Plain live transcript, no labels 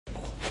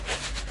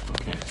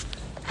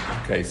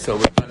Okay, so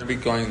we're going to be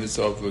going this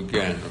over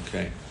again,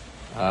 okay?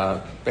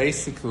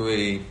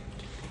 Basically,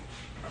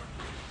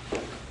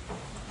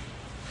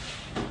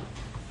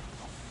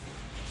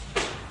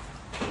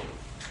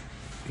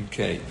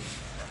 okay,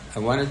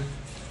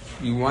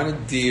 we want to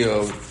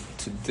deal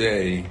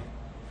today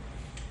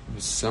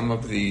with some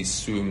of the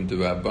Surim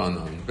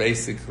D'Rabbanan.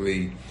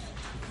 Basically,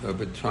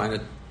 we're trying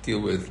to deal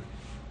with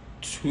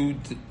two.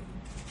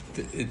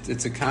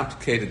 It's a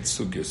complicated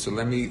sugya, so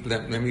let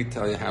me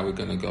tell you how we're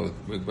going to go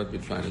with what we're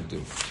trying to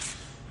do.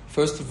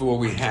 First of all,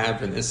 we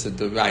have an Issa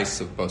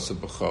D'Oraisa of Basar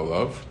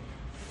B&apos.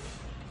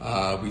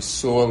 We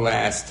saw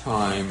last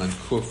time on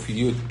Kuf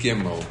Yud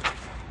Gimel,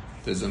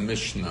 there's a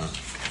Mishnah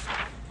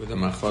with a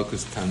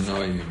Machlokas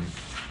Tanoim.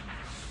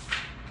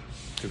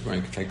 We're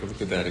going to take a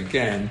look at that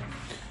again.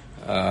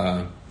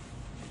 The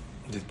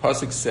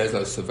pasuk says,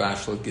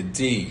 "Savashal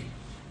Gedi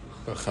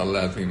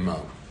b'Chalav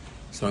imo."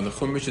 So in the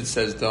Chumash it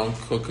says, "Don't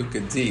cook a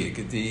gedi." A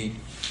gedi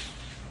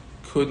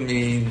could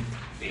mean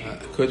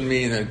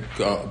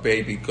a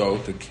baby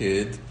goat, a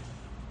kid,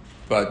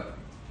 but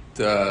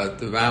the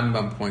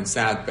Rambam points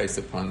out, based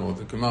upon all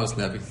the Gemaras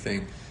and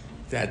everything,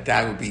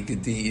 that would be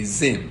gedi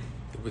izim.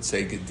 It would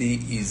say gedi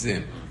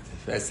izim.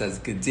 If it says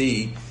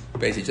gedi,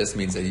 basically just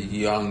means a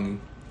young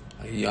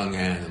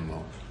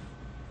animal,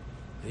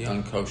 a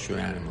young kosher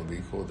animal. We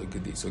call it a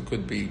gedi. So it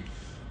could be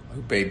a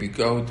baby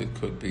goat. It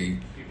could be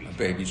a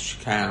baby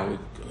cow, a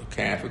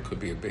calf. It could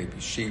be a baby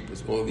sheep.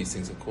 All these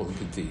things are called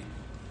gedi.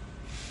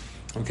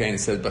 Okay, and it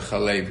says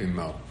b'chalev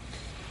imo.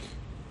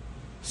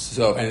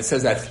 So, and it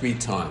says that 3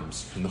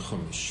 times in the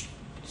Chumash.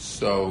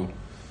 So,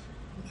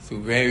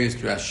 through various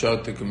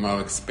drashot, the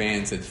Gemara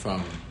expands it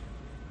from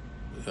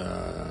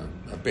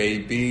a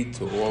baby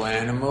to all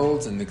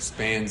animals, and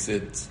expands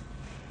it,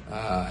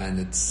 and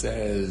it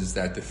says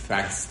that the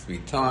facts 3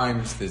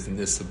 times. There's an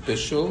issa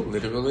bishul,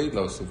 literally,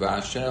 lo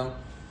savashel,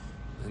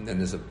 and then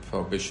there's a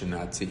prohibition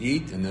not to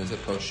eat, and there's a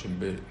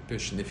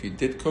prohibition if you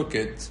did cook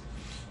it,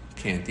 you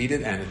can't eat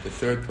it, and the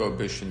 3rd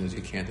prohibition is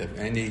you can't have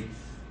any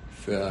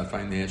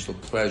financial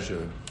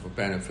pleasure or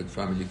benefit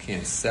from it. You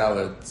can't sell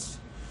it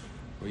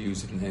or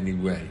use it in any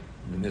way.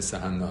 These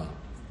are all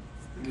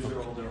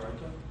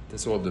D'Oraita?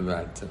 That's all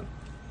D'Oraita.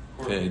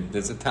 Okay,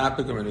 there's a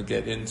topic I'm going to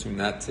get into,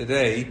 not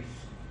today,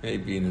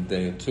 maybe in a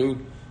day or 2.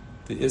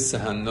 The Issa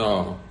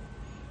Hano,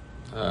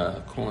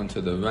 according to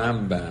the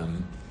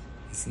Rambam,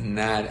 is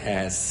not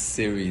as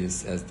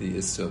serious as the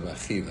Issa of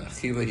Achila.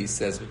 Achila, he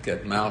says, would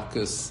get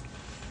Malchus,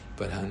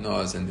 but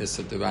Hano is an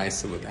Issa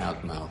D'Oraisa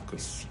without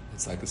Malchus.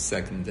 It's like a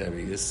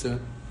secondary Issa.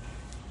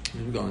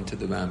 We'll go into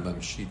the Rambam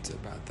Shita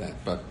about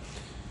that. But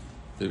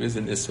there is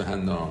an Issa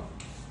Hano,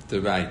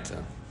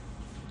 D'Oraita.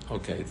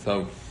 Okay,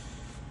 so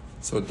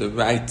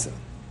D'Oraita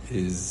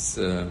is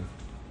are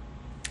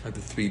the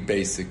 3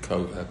 basic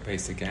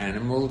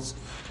animals,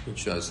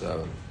 which is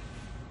a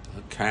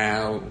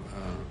cow, a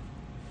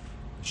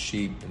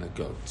sheep, and a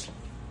goat.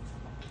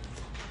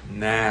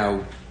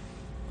 Now,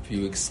 if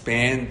you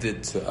expand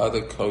it to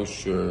other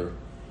kosher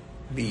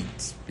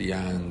meat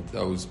beyond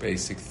those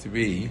basic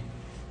 3,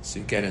 so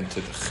you get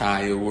into the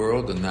chaya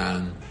world, the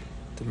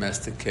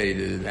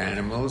non-domesticated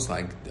animals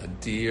like a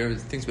deer,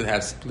 things that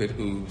have split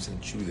hooves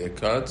and chew their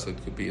cud. So it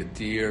could be a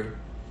deer,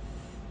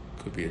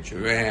 it could be a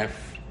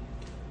giraffe.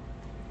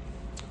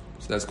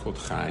 So that's called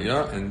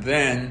chaya. And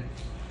then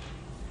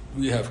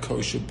we have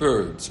kosher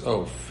birds,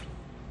 oaf.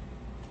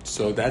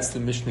 So that's the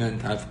Mishnah in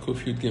Tav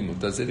Kuf Yud Gimel.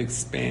 Does it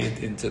expand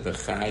into the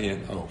chaya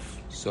and oaf?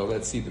 So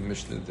let's see the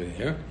Mishnah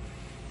there.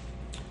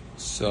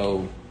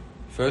 So,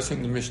 first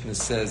thing the Mishnah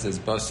says is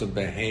Basar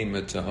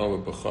Behema Tahora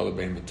B'Chala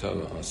Behema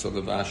Torah. So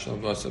the Vashal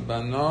Basar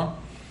Bano,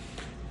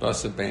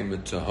 Basar Behema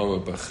Tahora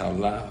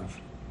B'Chalav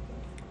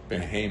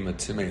Behema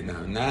Timei.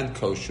 Now,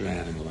 non-kosher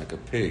animal like a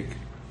pig,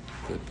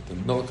 the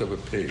milk of a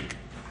pig,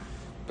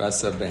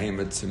 Basar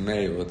Behema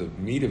Timei, or the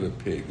meat of a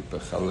pig,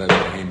 B'Chalav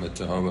Behema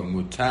Tahora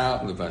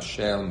Mutar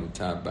Levashel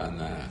Mutar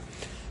Bana.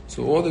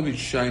 So all the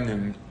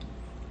Rishonim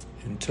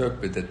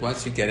interpret that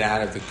once you get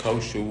out of the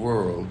kosher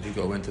world, you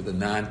go into the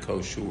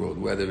non-kosher world,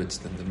 whether it's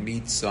the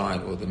meat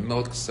side or the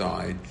milk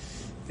side,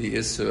 the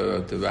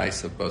Issa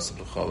D'Oraisa of Basar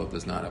B&apos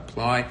does not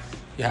apply.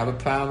 You have a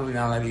problem, you're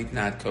not allowed to eat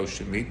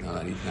non-kosher meat, not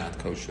allowed to eat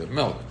non-kosher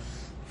milk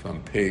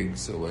from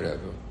pigs or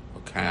whatever,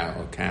 or cow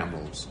or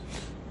camels.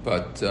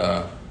 But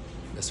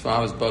as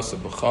far as Basar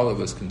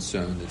B&apos is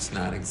concerned, it's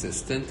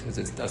non-existent because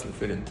it doesn't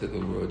fit into the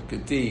word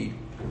gedi,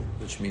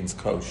 which means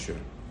kosher.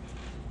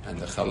 And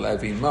the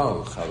Chalav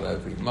imo,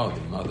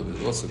 the mother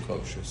was also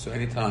kosher. So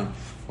anytime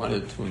one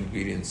of the 2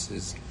 ingredients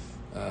is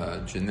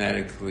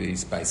genetically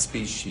by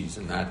species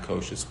and not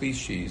kosher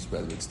species,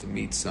 whether it's the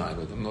meat side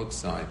or the milk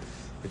side,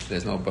 which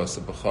there's no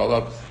Basar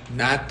B&apos,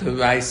 not the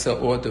Raisa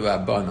or the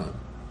Rabbanon.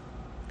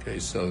 Okay,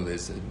 so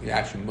there's a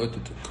reaction mutter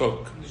to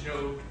cook. There's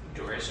no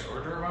D'Oraisa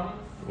or Rabbanon?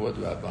 Or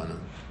the Rabbanon.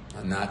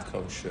 Are not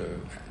kosher.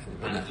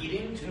 Not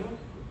eating too?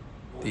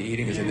 The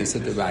eating is an Issa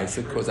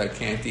D'Oraisa because I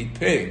can't eat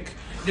pig.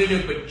 No,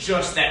 but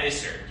just that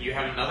Isser. Do you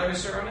have another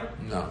Isser on it?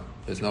 No,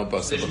 there's no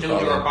Basar There's B&apos. no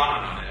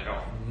Rabbanon on it at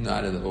all?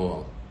 Not at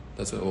all.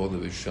 That's what all the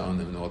Rishonim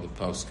and all the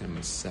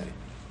poskim say.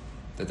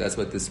 That's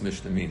what this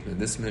Mishnah means. When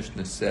this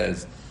Mishnah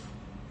says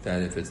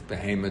that if it's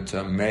behema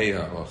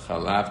tameya or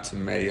chalav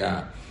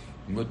tameya,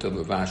 mutar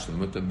levash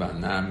mutar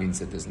bana, means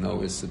that there's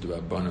no issa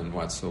d'Rabbanan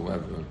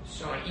whatsoever.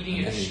 So on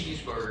eating a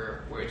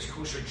cheeseburger where it's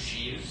kosher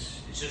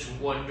cheese, it's just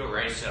one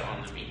doraisa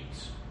on the meat.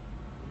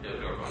 No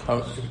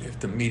d'Rabbanan. If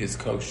the meat is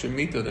kosher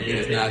meat or the meat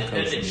is not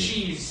kosher meat? The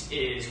cheese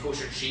is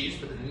kosher cheese,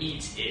 but the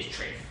meat is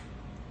treif.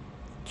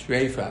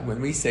 Treif.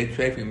 When we say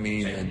treif, we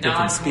mean a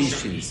different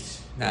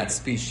species, not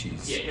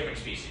species. Yeah, different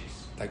species.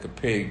 Like a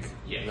pig,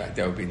 right?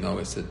 There would be no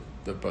issa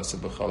the Basar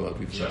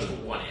b'cholav. Just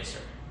one issa.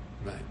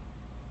 Right.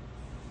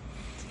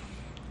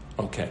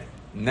 Okay.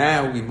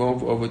 Now we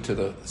move over to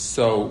the.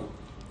 So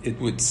it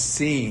would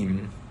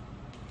seem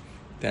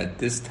that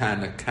this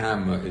Tana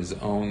Kama is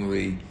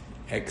only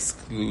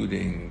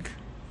excluding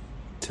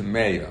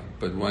Tameya,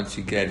 but once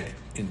you're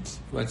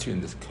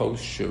in this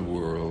kosher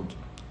world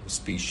of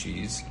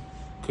species,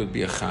 could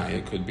be a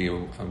chaya, could be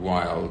a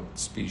wild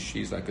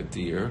species like a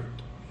deer,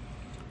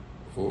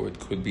 or it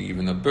could be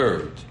even a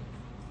bird,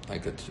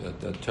 like a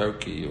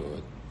turkey or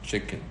a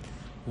chicken,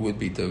 would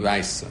be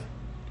deraisa.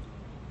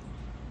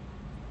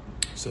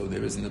 So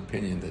there is an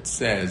opinion that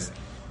says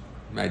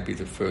it might be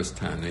the first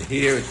Tana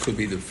here, it could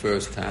be the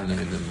first Tana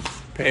in the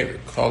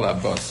Perek, Kol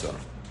HaBasar.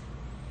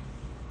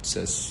 It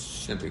says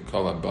simply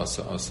Kol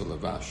HaBasar Asa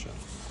Levasha.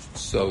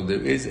 So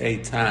there is a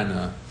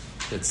Tana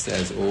that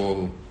says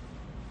all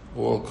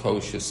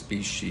kosher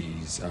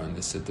species are in the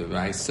Issa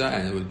D'Oraisa,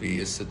 and it would be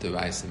Issa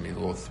D'Oraisa, I mean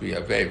all three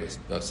Averas,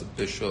 Basar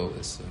Bishul,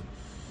 Issa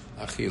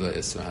Achila,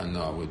 Issa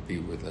Hana would be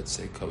with, let's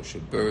say, kosher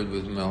bird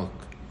with milk,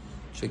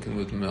 chicken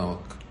with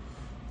milk,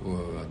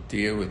 or a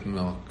deer with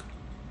milk.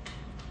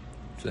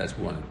 So that's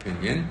one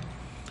opinion.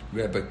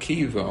 Rebbe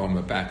Kiva,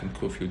 Omer, back in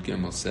Kuf Yud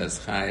Gimel, says,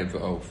 Chayev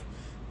of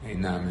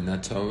Einam in the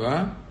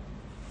Torah,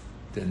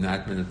 they're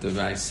not min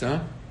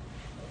D'Oraisa.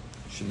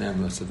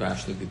 Shenem lo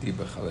savash l'gedi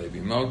b'chalev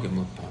imo,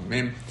 Gimel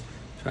Pamim,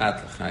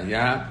 Prat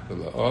l'chaya,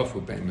 v'la'of,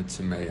 u'beim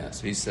tzimeyah.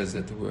 So he says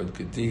that the word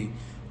gedi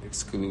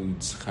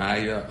excludes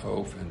chaya,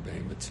 of, and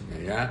beim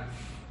tzimeyah.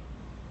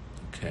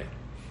 Okay.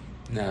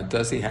 Now,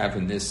 does he have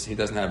an issa? He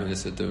doesn't have an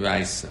issa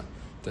d'oraisa.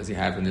 Does he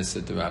have an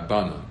issa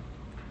d'Rabbanan?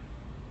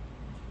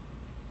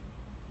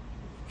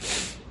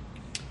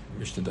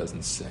 Mishnah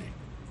doesn't say.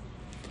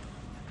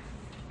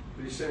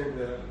 But he's saying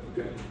that,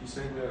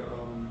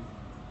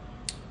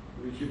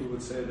 people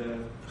would say that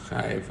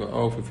Chayev or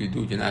Of, if you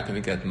do, you're not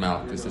going to get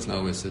milk because there's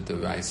no issa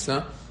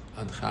d'oraisa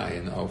on Chayev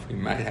and Of. He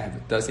might have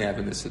it. Does he have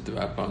an issa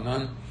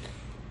d'Rabbanan?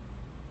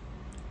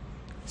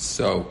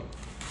 So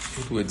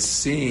it would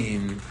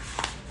seem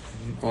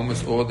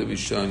almost all the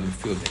Rishonim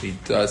feel that he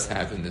does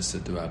have an issa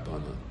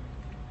d'Rabbanan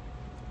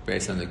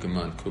based on the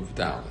Gemara in Kuv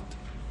Dalet.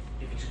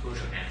 If it's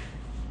kosher now.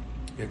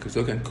 Yeah, because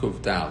look at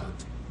Kuv Dalet.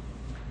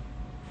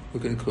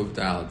 Look at Kuv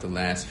Dalet, the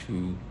last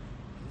few,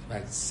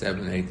 like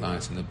 7-8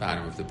 lines on the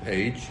bottom of the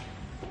page.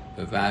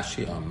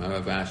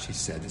 Ravashi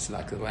said, this is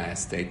like the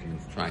last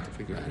statement, trying to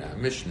figure out our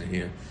Mishnah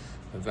here.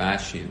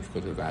 Ravashi, and of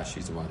course Ravashi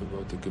is the one who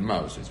wrote the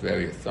Gemara, so it's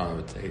very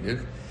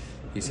authoritative.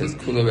 He says,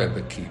 Kula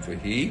Rebbe Kiva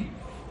he,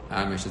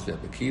 Amish is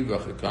Rebbe Kiva,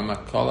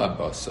 Chikama Kol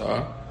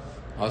HaBasar,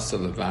 Asa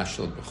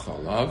Levashel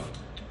B'cholav,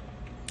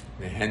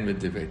 Mehen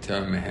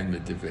Mediveitar, Mehen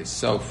Medivei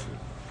Sofu.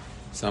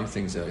 Some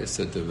things are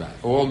Issa D'Oraisa.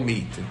 All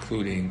meat,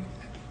 including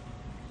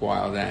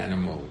wild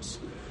animals,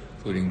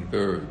 including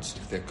birds,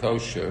 if they're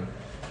kosher,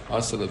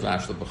 Asa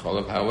Levashel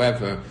B'cholav.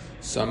 However,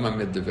 some are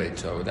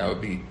Mediveitar, that would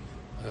be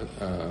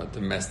a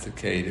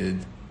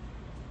domesticated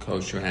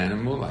kosher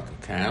animal, like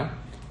a cow.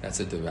 That's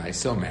a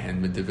d'oraisa.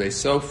 Mehen medivei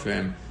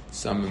sofrim,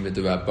 some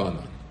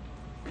midrabanan,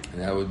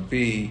 and that would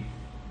be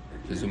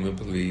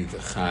presumably the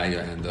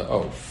chaya and the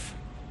oaf.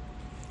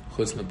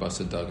 Chutz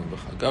mebasar dagim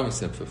b'chagav,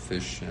 except for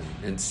fish and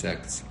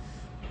insects,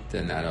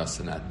 they're not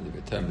also not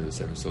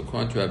midivei. So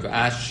according to Rav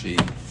Ashi,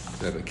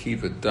 Rav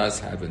Akiva does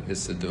have an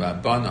issa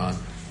d'Rabbanan on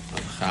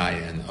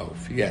chaya and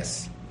oaf.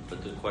 Yes.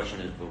 But the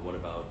question is, but what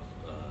about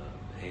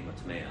hema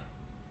tmeya?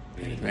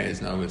 Tmeya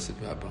is no issa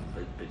d'Rabbanan.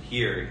 But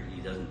here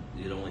he doesn't.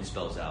 It only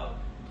spells out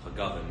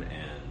Chagavim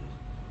and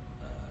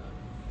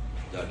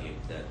Dagim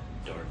that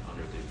aren't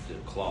under the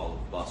Chalav of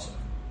Basar.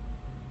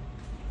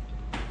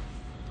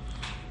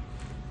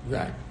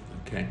 Right,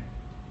 okay.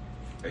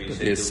 But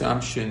the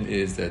assumption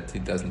is that he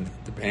doesn't,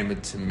 the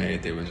payment to me,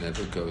 they will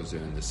never go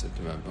there in the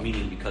Sittarabban.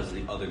 Meaning because of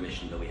the other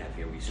mission that we have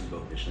here, we assume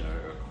both missions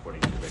are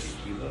according to the Rebbe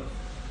Kiva.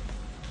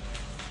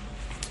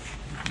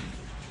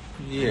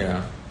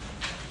 Yeah.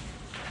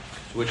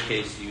 In which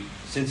case,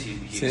 since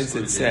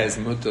it says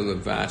mutar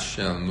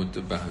levashel,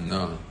 mutar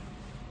bahanon.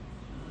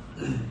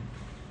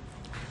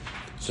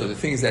 So the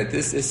thing is that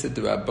this is a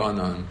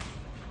Rabbanon,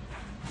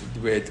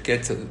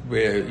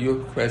 where your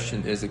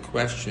question is a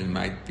question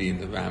might be in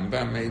the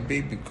Rambam,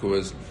 maybe,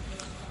 because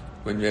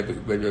when Rav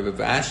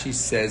Ashi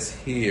says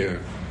here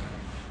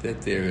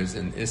that there is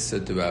an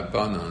Issa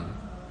D'Rabbanan,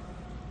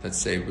 let's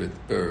say with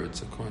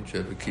birds, according to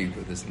Rebbe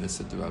Kiva, there's an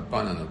Issa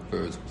D'Rabbanan of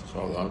birds with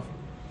Chalav.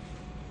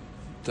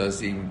 Does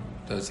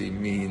he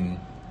mean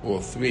all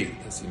three.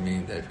 Does he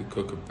mean that if you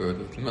cook a bird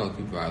with milk,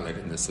 you violate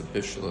a Nisa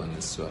Bishul, a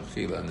Nisa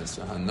Achila, a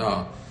Nisa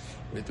Hana,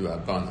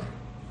 Midrabanan?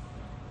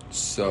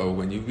 So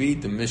when you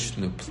read the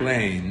Mishnah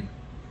plain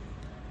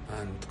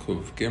and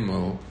Kuv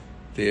Gimel,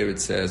 there it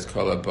says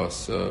Kol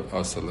Basar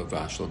Asa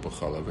Levashel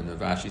B'cholav, and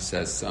Rashi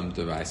says some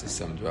deraisa,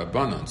 some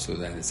drabanan. So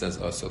then it says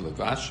Asa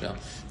Levashel.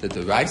 The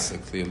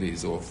deraisa clearly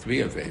is all three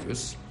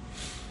averos.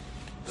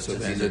 So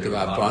then the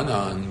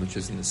drabanan, which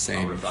is in the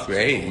same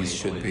phrase,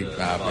 should be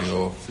probably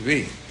all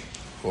three.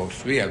 All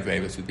three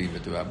averos would be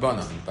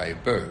midrabanan by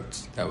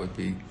birds. That would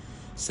be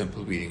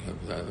simple reading of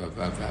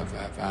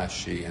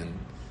Rashi and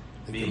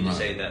the Meaning Gemara. to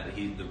say that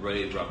the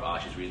way Rav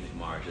Ashi is reading the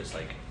Gemara is just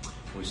like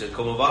when we said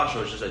Kol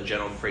Mavashel, it's just a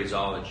general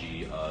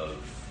phraseology of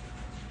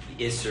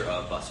the Isser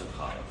of Basar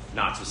Chalav,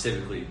 not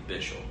specifically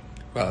Bishul.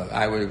 Well,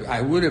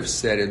 I would have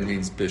said it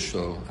means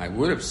bishul. I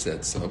would have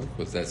said so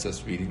because that's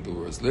us reading the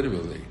words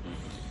literally.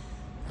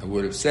 I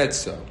would have said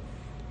so.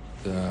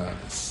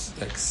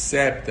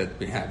 Except that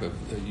we have a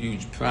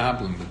huge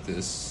problem with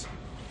this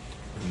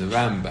in the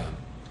Rambam,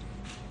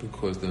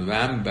 because the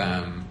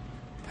Rambam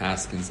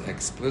paskins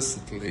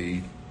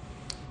explicitly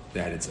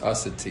that it's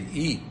asa to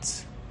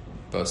eat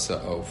basa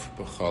of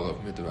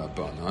b'cholav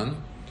midrabanan,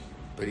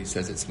 but he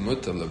says it's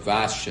mutar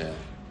levashe.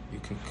 You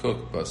can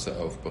cook basa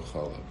of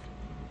b'cholav.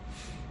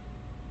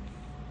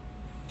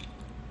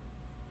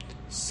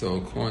 So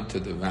according to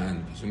the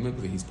Ran,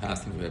 presumably he's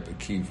passing Rebbe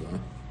Kiva,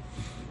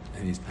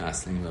 and he's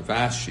passing Rav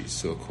Ashi.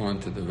 So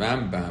according to the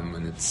Rambam,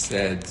 when it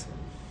said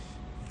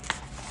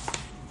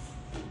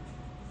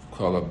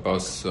Kol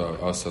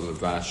Basar Asa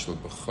Levashel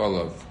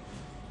B'cholav,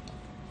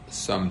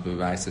 some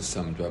deraisa,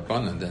 some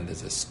drabanan, then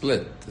there's a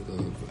split.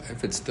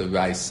 If it's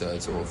deraisa,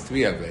 it's all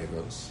three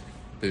averos,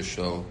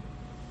 bishul,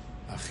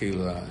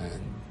 achila,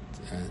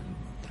 and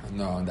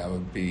hana, and that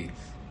would be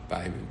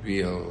by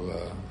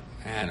real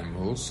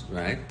animals,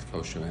 right?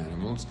 Kosher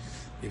animals.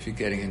 If you're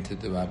getting into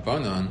the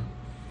rabbanon,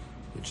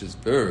 which is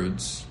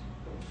birds,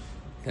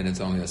 then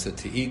it's only asa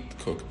to eat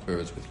cooked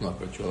birds with milk,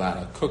 but you're allowed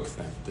to cook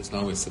them. There's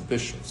no asa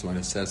bishul. So when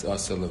it says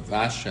asa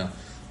levasha,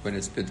 when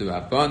it's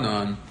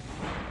b'drabanan,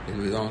 it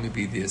would only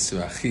be the asa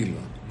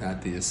achila,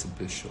 not the asa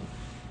bishul.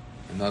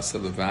 And asa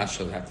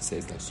levasha, I have to say,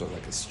 it's like sort of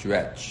like a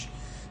stretch.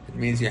 It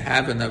means you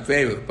have an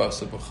avei with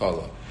basar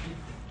b'cholav,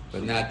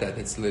 but not that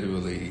it's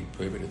literally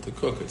prohibited to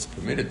cook. It's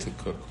permitted to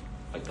cook.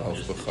 Like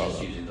just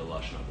using the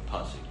lashon of the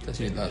pasuk. That's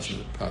using the lashon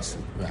of the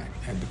pasuk, right?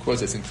 And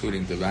because it's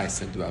including the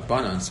rice and the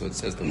rabbanon, so it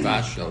says the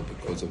vashel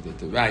because of the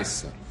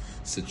deraisa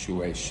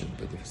situation.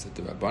 But if it's a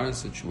rabbanon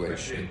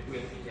situation,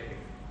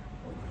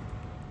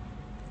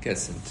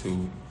 gets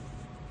into.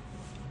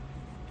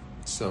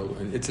 So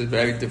it's a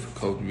very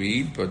difficult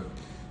read, but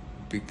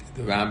the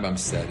Rambam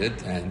said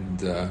it, and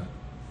the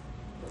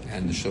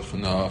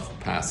Shulchan Aruch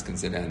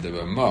paskins it, and the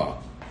Ramah.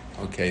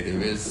 Okay, there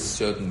is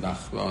certain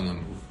achronim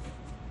who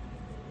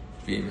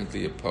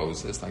vehemently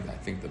oppose this, like I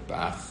think the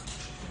Bach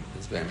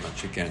is very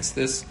much against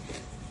this.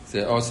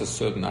 There are also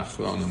certain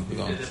achronim who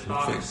don't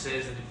think.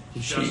 Says that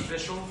it's just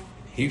bishul?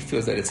 He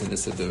feels that it's in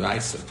this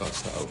deraisa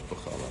basa of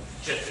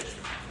b'cholav. Just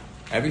bishul.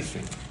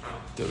 Everything,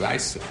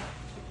 deraisa,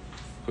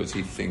 because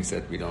he thinks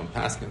that we don't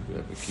paskin, we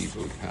have a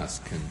kibbutz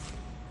paskin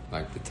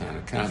like the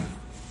Tanakh,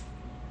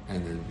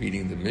 and then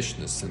reading the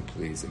Mishnah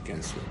simply is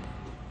against it.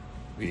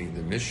 Reading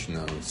the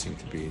Mishnah would seem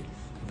to be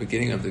the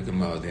beginning of the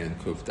Gemara. There in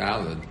Kuf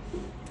Daled,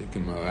 the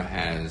Gemara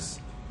has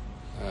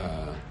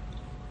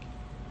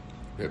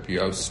Rebbe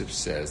Yosef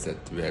says that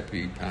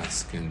Rebbe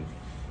paskin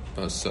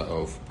basa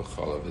of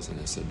b'cholav is an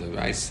asa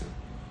deraisa,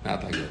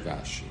 not like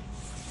Rav Ashi.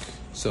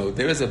 So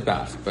there is a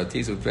Bach, but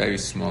he's a very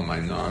small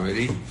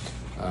minority.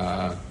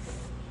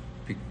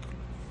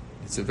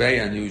 It's a very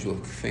unusual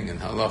thing in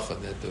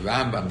halacha that the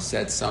Rambam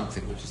said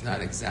something which is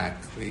not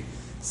exactly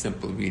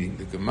simple reading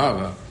the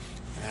Gemara,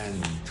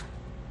 and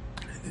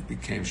it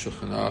became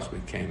Shulchan Aruch,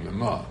 became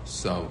Ramah.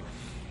 So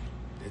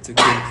it's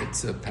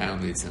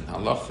apparently it's in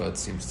halacha. It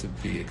seems to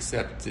be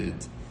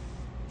accepted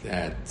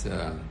that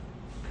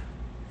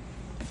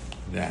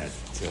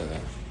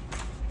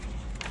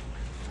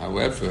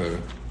however,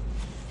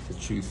 the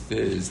truth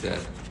is that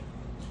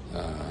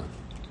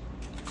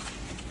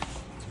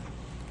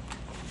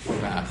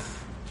Bach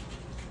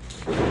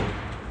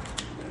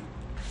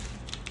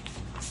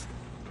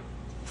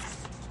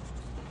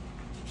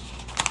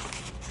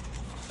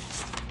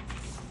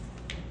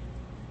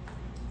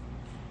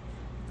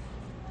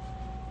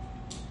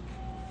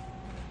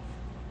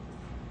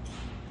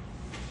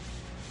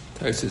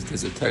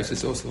there's a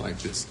Tosfos also like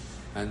this,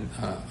 and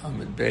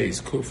Amid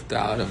Beis, Kuf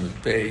Dal Amid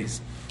Beis,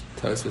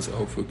 Tosfos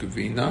Ofer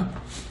Gavina.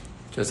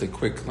 Just a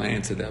quick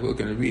glance at that. We're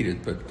going to read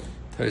it, but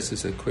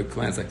Tosfos a quick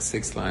glance, like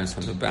 6 lines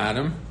from the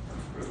bottom.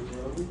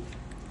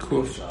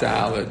 Kuf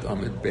Dalet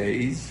Amid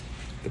Beis,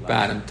 the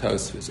bottom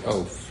Tosfos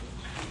Ofer.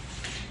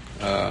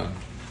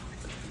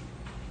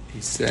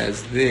 He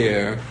says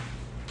there,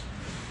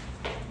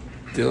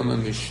 Dilma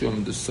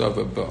Mishum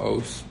Desava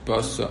Ba'os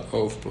Basa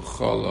Of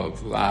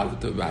B'cholav Lav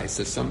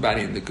Deraisa.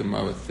 Somebody in the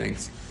Gemara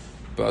thinks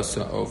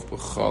Basa Of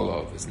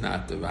B'cholav is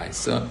not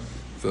Deraisa.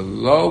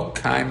 V'lo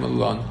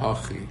Kaimalon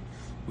Hachi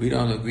We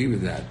don't agree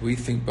with that. We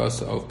think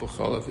Basar of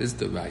B'cholav is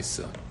the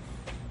Raisa.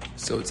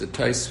 So it's a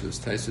Taisvus.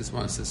 Taisvus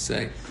wants to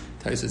say,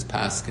 Taisvus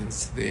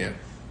Paskins there,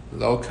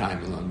 Lo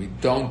Kaimelon. We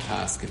don't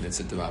Paskin, it's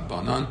a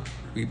D'Rabbanan.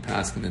 We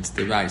Paskin, it's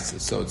the Raisa.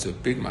 So it's a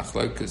big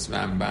Machlokas,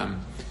 Rambam,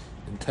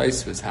 and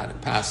Taisvus had a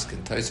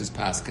Paskin. Taisvus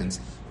Paskins,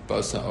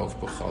 Basar of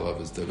B'cholav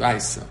is the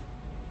Raisa.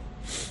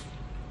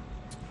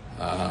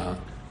 The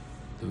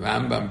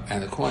Rambam,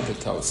 and according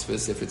to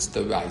Tosfos, if it's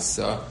the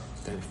Raisa,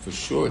 then for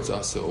sure it's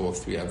also all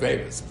three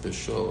Averas,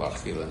 Bishul,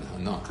 Achila, and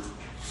Hana.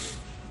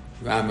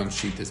 Rambam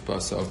Shitas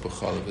Basar of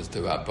B'cholav is the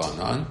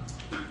Rabbanan,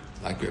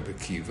 like Rebbe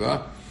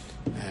Kiva,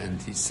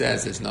 and he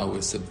says there's no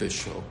Issa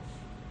Bishul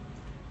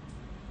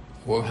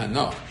or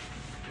Hana,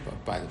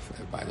 but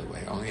by the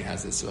way, only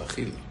has this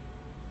Achila.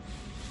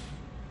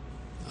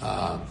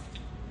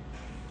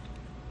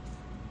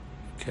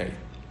 Okay.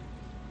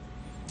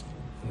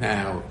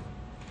 Now,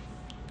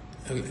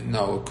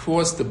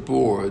 across the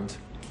board,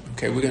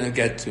 okay, we're going to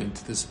get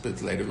into this a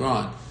bit later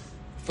on,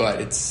 but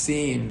it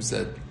seems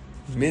that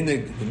the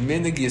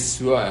Minig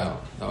Yisrael,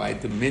 all right,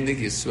 the Minig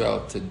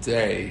Yisrael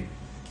today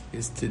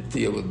is to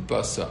deal with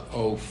Basar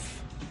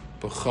Of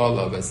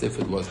B'cholav as if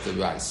it was the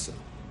Raisa.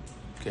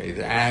 Okay,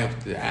 the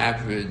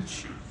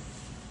average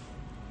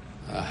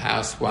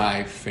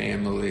housewife,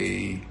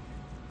 family,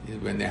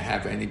 when they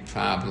have any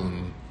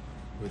problem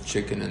with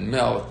chicken and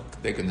milk,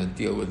 they're going to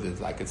deal with it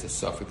like it's a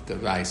suffix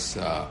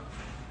deraisa,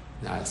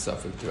 not a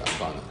suffix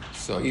derabbanan.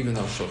 So even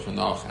though Shulchan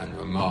Aruch and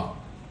Ramah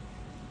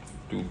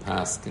do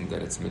paskin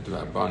that it's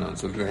midrabbanan,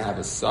 so if you have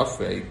a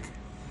suffix,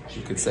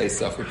 you could say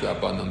suffix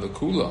derabbanan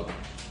l'kula.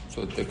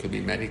 So there could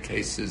be many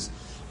cases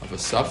of a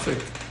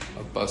suffix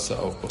of Basar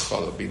of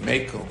B'cholav be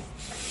mekel.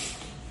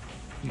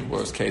 In the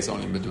worst case,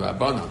 only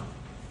midrabbanan,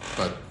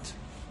 but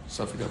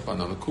suffix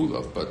derabbanan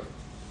l'kula. But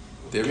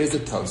there is a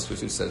Tosfos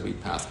who says we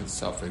pass in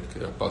suffix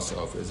Basar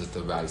of is it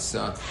the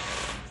Raisa.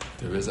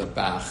 There is a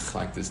Bach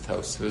like this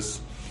Tosfos.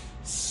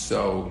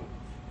 So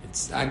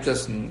I'm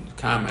just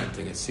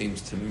commenting. It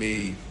seems to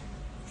me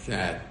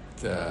that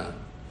the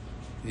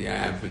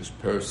average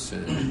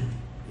person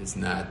is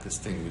not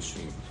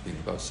distinguishing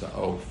between Basar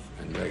Of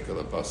and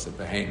regular Basar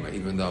Behema,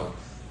 even though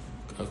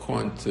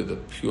according to the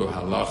pure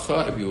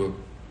halacha, if you were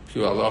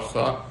pure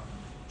halacha,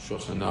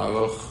 Shulchan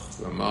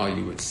Aruch, Ramah,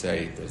 you would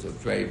say there's a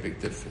very big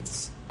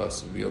difference.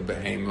 Basar real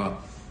Behema,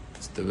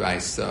 it's the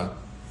Raisa,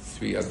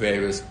 three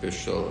Averas,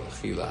 Bishul,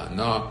 Achila,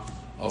 Hana,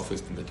 Of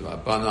is the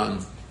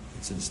Midrabbanan.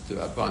 Since the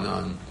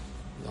Rabbanan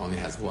only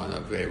has one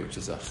Aver, which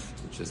is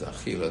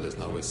Achila, there's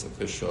no Issa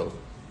Bishul,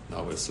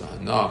 no Issa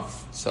Hana.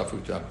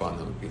 Suffix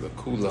Rabbanan would be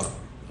Lakula,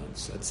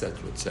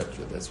 etc.,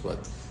 etc. That's what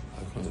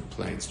I'm going to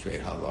plain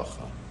straight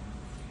halacha.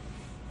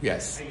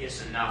 Yes. I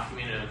guess enough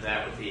of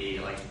that would be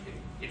like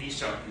if you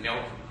saw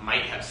milk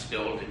might have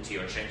spilled into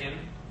your chicken.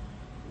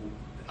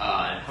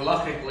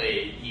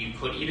 Halachically, you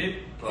could eat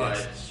it, but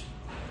yes.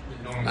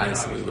 Normally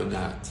nicely we would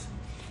not.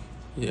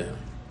 Yeah.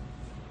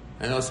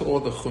 And also all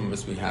the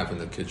hummus we have in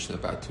the kitchen,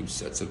 about 2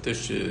 sets of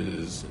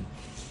dishes and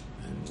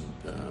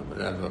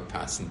whatever,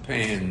 pots and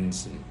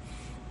pans and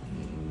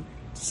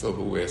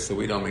silverware. So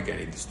we don't make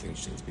any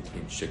distinctions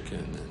between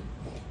chicken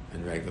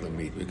and regular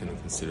meat. We're going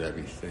to consider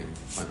everything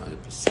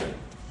 100%.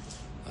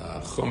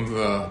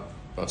 Chumrah,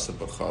 Basar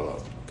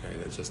B'cholav. Okay,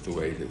 that's just the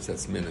way it is.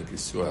 That's Minig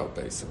Yisrael,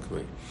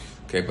 basically.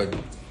 Okay, but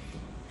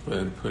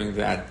putting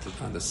that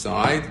on the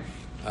side,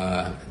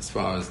 as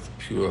far as the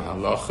pure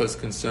halacha is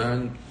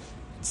concerned,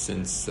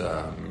 since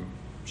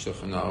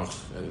Shulchan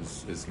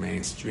Aruch is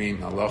mainstream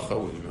halacha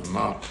with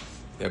Ramah,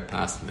 they're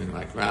passing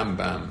like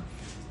Rambam,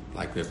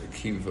 like Rebbe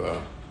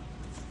Kiva,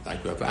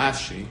 like Rav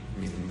Ashi. I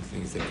mean, the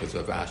things that because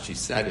Rav Ashi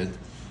said it,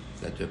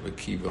 that Rebbe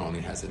Kiva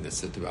only has an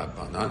Issa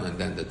D'Rabbanan, and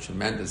then the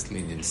tremendous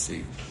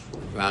leniency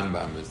of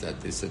Rambam is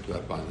that the Issa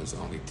D'Rabbanan is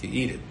only to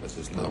eat it, but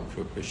there's no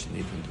prohibition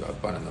even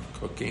D'Rabbanan of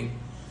cooking,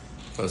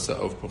 Basar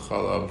of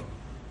B'cholav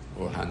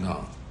or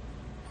Hana.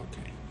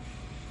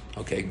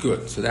 Okay,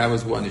 good. So that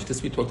was one issue.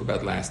 This we talked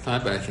about last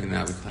time, but I think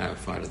now we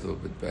clarified it a little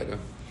bit better.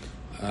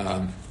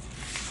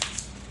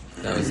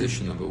 That was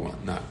issue number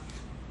 1. Now,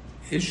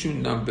 issue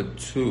number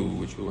 2,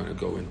 which we want to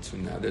go into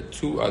now, there are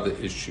 2 other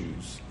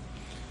issues,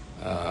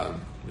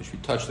 which we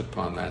touched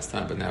upon last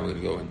time, but now we're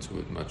going to go into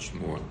it much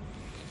more.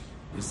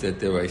 Is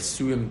that there are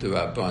Isurim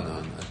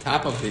D'Rabbanan, on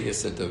top of the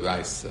Issa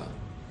D'Raisa,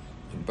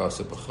 in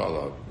Basar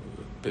B'cholav,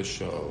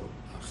 Bishul,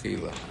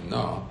 Achila,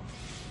 Hana,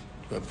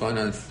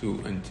 Rabbanan threw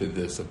into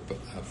this a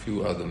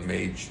few other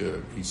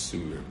major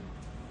Isurim.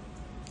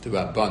 The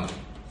Rabbanan.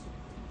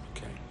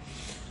 Okay.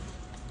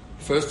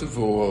 First of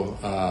all,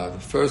 the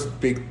first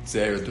big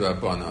Zera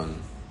Rabbanan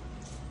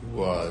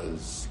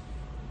was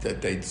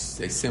that they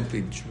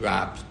simply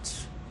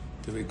dropped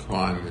the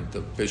requirement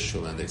of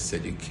Bishul, and they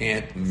said you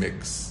can't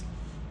mix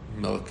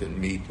milk and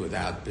meat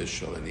without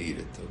Bishul and eat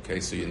it. Okay,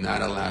 so you're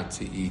not allowed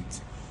to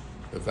eat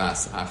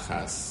Vas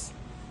Achas,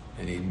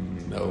 any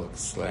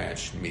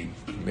milk/meat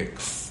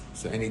mix.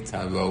 So any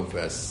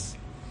taroves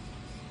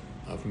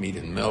of meat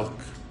and milk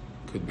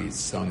could be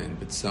sonin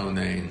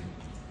b'tzonein.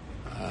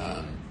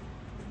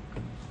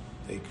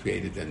 They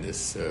created in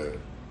this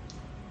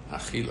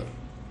achila.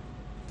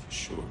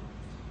 sure.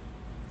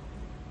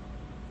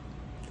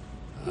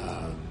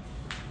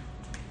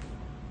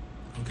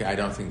 Okay, I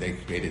don't think they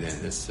created an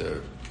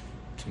issur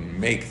to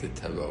make the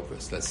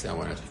tarovis. Let's say I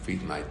wanted to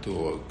feed my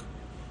dog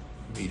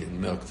meat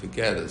and milk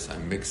together, so I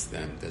mix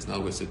them. There's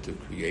no issur to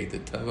create the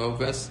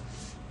tarovis.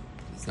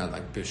 It's not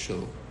like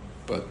bishul,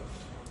 but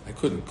I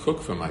couldn't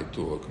cook for my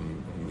dog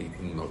meat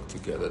and milk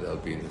together. That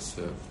would be an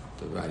issur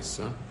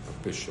d'oraisa,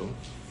 a bishul.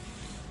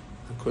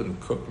 I couldn't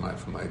cook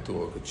for my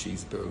dog a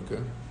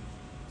cheeseburger.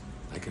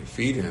 I can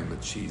feed him a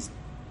cheeseburger.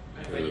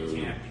 But you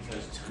can't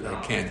because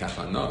I can't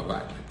have no,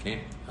 right? I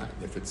can't. Right,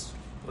 if it's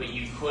but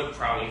you could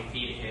probably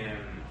feed him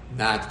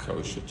not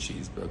kosher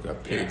cheeseburger, a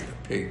pig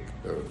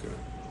burger.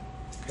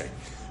 Okay,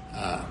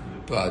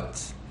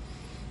 but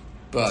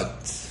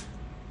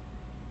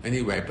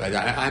anyway, but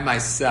I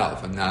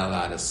myself am not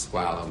allowed to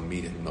swallow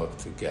meat and milk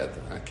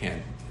together. I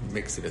can't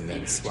mix it and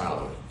then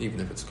swallow it, even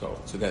if it's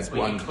cold. So that's but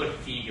one. You could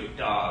feed your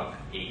dog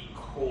a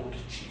cold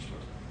cheeseburger.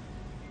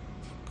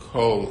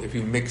 Cold, if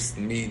you mix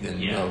meat and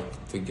milk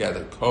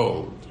together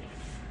cold,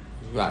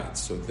 right?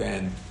 So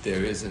then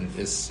there isn't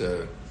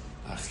issur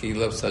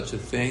achila of such a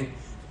thing.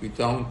 We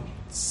don't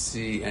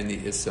see any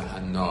issur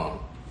hana,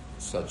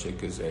 such a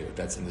gezeira.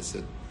 That's an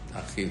issur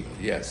achila.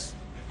 Yes.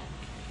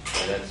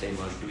 By that same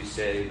one, do we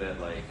say that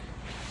like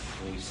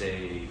when we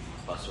say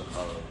basar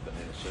chalav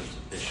in a sense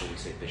of bishul, we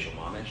say bishul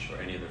mamish, or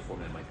any other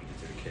form that might be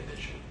considered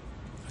kiddush?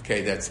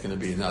 Okay, that's going to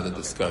be another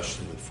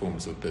discussion of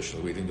forms of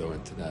bishul. We didn't go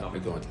into that. We'll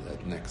go into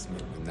that next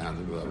movement down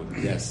the road.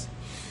 Yes.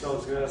 No, I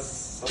was going to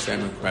ask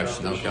Same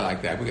question. Okay,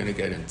 like that. We're going to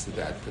get into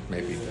that, but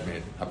maybe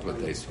a couple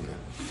of days from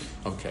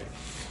now. Okay.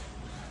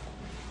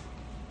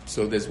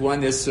 So there's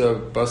one issur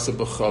basar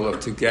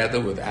b'chalav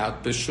together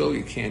without bishul.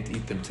 You can't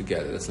eat them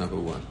together. That's number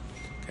one.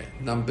 Okay.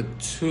 Number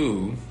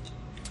two,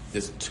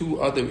 there's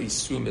two other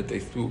isurim that they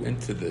threw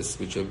into this,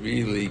 which are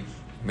really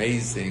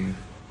amazing,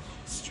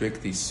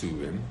 strict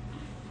isurim.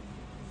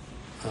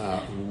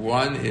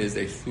 One is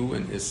they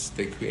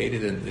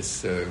created an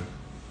issur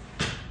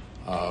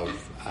of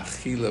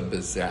achila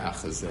b'zeh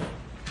achazeh.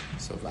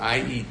 So if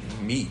I eat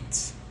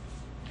meat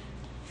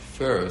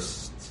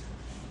first,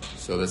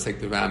 so let's take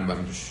the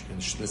Rambam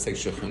and let's take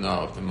Shulchan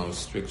Aruch, the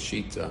most strict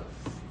shita.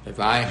 If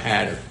I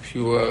had a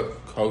pure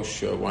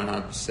kosher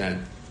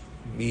 100%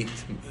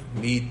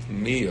 meat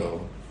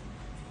meal,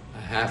 I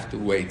have to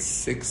wait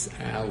 6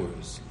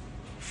 hours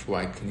before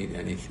I can eat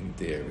anything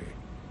dairy.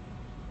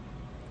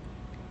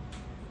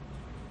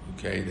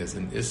 Okay, there's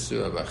an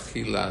issur of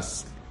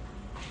achilas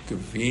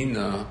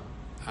gevina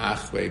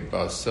achre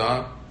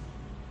basar,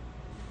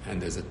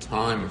 and there's a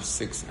time of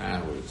 6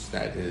 hours.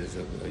 That is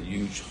a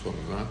huge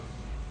chumrah,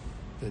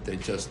 that they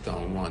just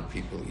don't want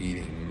people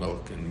eating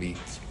milk and meat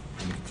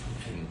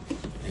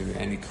in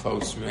any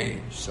close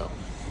range. So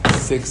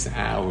 6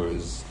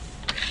 hours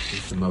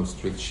is the most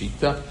strict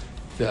shita.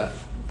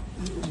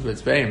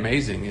 What's very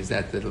amazing is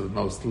that the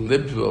most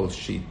liberal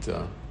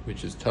shita,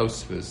 which is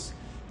Tosfos,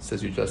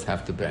 says you just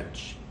have to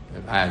bench.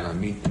 If I have a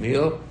meat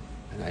meal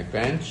and I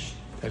bench,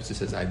 Tosfos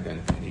says I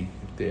then can eat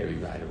dairy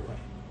right away.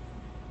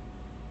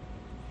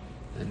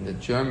 And the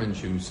German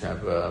Jews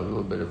have a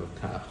little bit of a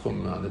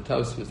chumrah on the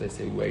Tosfos. They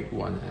say wait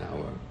 1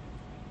 hour.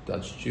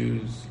 Dutch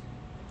Jews,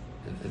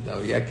 and the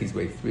Yakis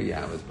wait 3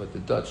 hours, but the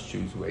Dutch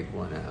Jews wait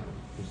 1 hour.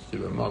 The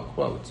Ramah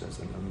quotes as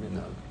in a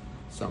minhag,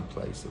 some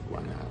place of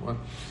 1 hour.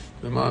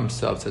 The Ramah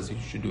himself says you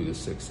should do the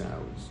 6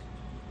 hours.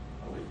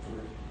 I'll wait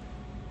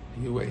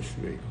 3. You wait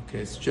 3. Okay,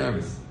 it's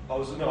German. I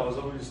was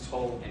always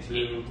told And to.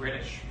 eating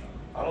British.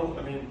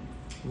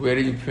 Where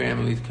do your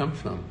family come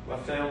from? My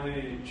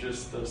family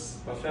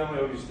my family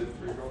always did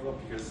 3 growing up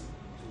because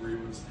 3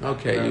 was.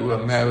 Okay, you were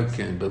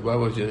American, but what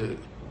was your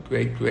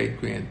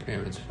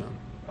great-great-grandparents from?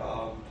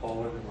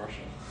 Poland and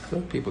Russia. So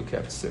people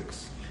kept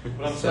 6.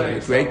 But I'm So saying,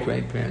 your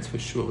great-grandparents for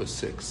sure was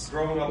 6.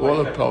 Growing up, All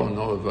of Poland,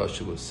 all of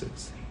Russia was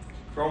 6.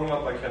 Growing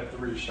up, I kept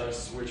 3. Should I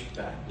switch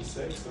back to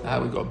 6? I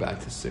would go back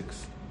to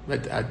 6.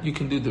 But you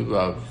can do the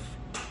Rav.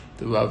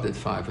 The Rav did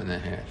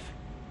 5.5.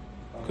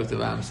 Because the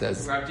Ram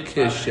says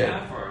Kish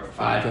at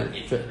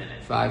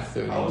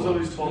 5:30. I was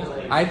always told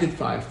I did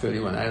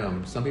 5:31. I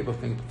don't know. Some people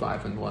think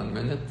 5 in 1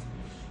 minute.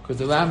 Because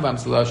the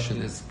Rambam's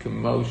lashon is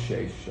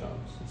Kemoshe shows.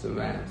 It's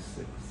around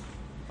 6.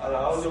 I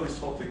was always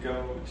told to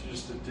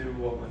do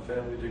what my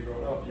family did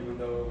growing up, even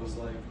though it was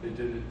like they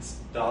did it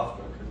dafka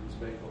because it was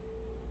bagel.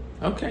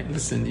 Okay,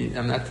 listen.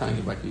 I'm not telling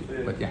you what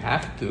you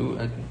have to.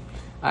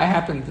 I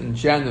happen, in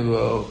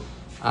general,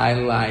 I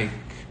like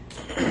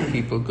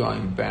people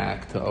going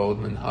back to old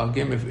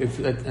minhagim.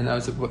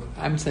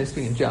 I'm saying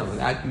speaking in general,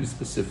 not you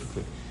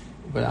specifically.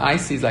 But I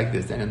see it like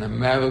this: that in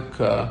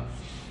America,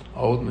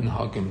 old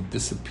minhagim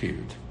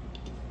disappeared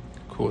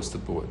across the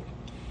board.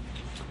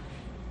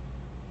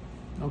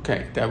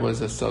 Okay, that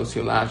was a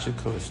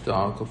sociological,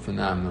 historical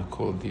phenomenon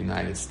called the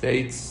United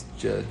States.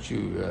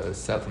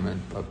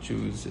 Settlement of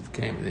Jews that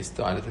came, and they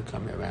started to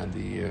come around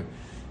the year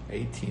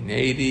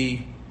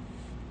 1880.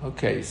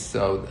 Okay,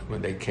 so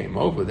when they came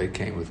over, they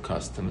came with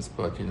customs,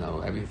 but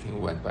everything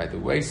went by the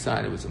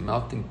wayside. It was a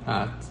melting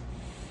pot.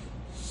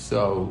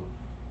 So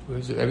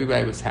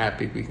everybody was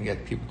happy we can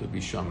get people to be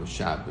Shomer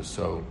Shabbos.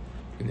 So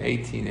in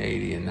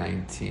 1880 and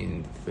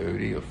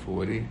 1930 or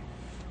 40,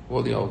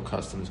 all the old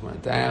customs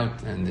went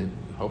out, and then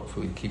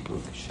hopefully people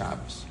would be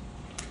Shabbos.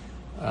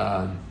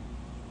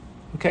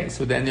 Okay,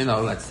 so then,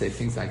 let's say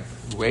things like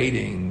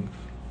waiting,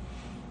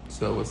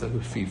 so it was like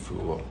a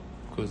free-for-all,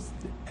 because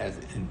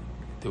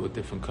there were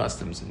different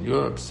customs in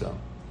Europe, so.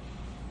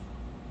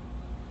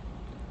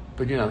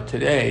 But,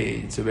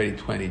 today, it's already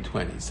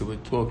 2020, so we're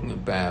talking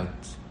about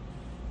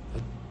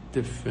a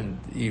different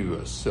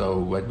era. So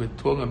what we're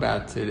talking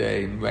about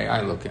today, the way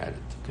I look at it,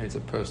 okay, it's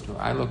a personal,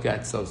 I look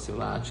at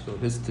sociological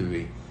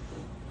history.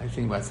 I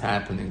think what's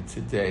happening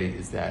today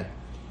is that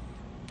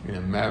in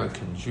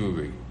American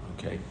Jewry,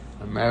 okay,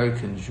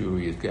 American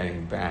Jewry is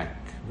getting back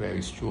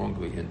very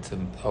strongly into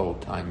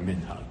old-time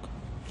minhag,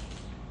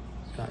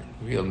 right?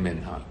 Real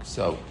minhag.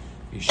 So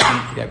you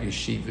have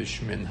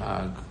yeshivish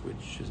minhag,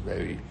 which is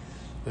very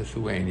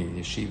Lithuanian,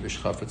 yeshivish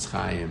chafetz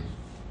chaim,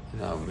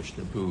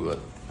 Mishnah Berurah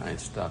kind of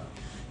stuff.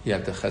 You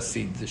have the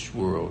Hasidish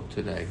world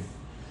today,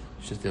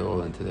 which is they're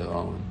all into their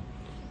own.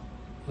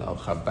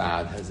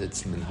 Chabad has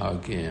its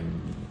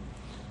minhagim,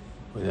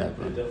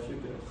 whatever.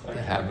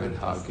 They have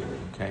minhagim.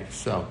 Okay,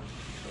 so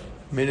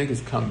minhag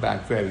has come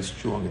back very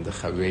strong in the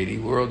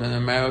Haredi world in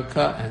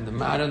America, and the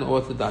modern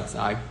Orthodox,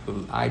 I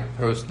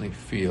personally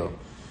feel,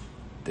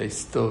 they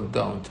still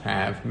don't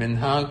have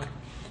minhag.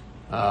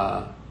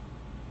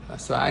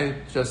 So I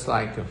just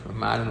like if a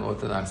modern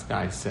Orthodox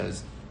guy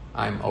says,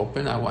 I'm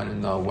open, I want to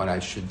know what I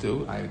should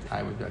do,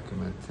 I would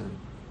recommend to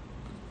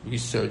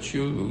research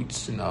your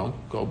roots,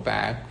 go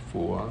back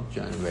 4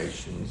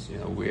 generations,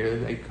 where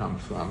they come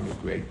from, your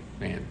great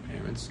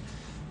grandparents,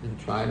 and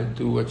try to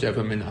do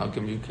whichever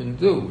minhagim you can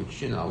do,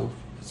 which,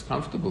 is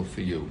comfortable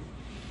for you.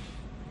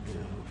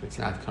 If it's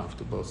not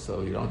comfortable,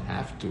 so you don't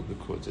have to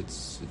because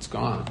it's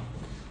gone.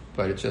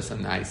 But it's just a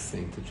nice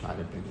thing to try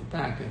to bring it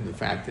back. And the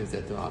fact is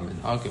that there are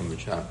minhagim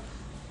which are,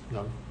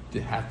 they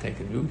have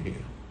taken root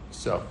here.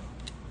 So,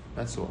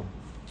 that's all.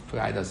 The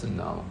guy doesn't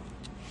know.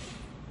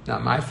 Now,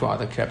 my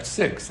father kept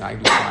 6. I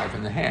do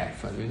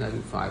 5.5. The reason I do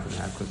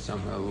 5.5 because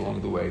somewhere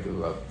along the way I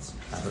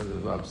heard the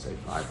Rav say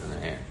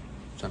 5.5.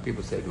 Some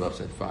people say the Rav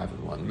said 5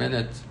 in 1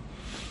 minute.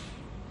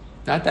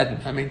 Not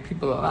that,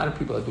 a lot of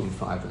people are doing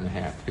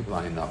 5.5. People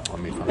I know.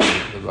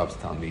 The Rav's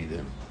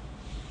Talmidim.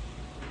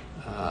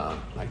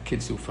 My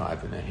kids do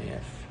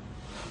 5.5.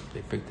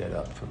 They picked that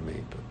up from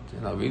me, but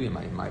really,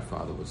 my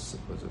father was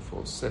a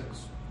full 6.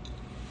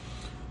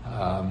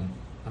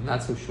 I'm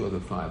not so sure the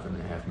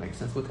 5.5 makes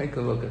sense. We'll take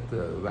a look at the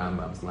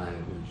Rambam's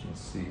language and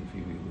see if he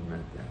really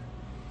meant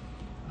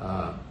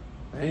that.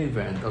 In any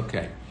event,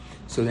 okay.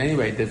 So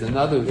anyway, there's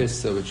another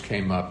issa which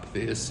came up,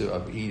 the issa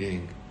of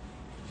eating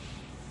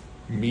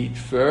meat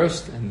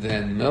first and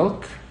then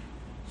milk.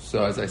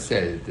 So as I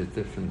said, there's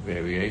different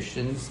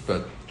variations,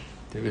 but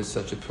there is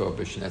such a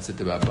prohibition. That's a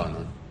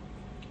d'Rabbanan.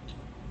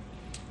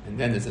 And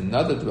then there's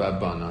another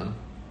d'Rabbanan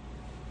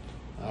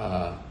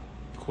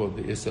called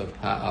the issa of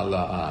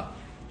ha'ala'ah.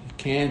 You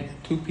can't,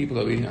 2 people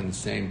are eating on the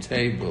same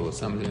table, or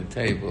somebody on the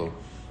table.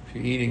 If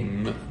you're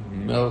eating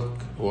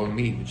milk or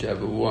meat,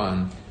 whichever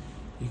one,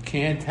 you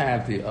can't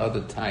have the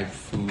other type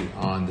food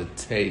on the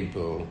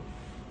table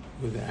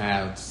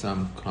without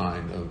some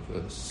kind of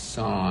a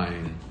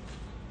sign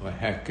or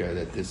hecker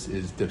that this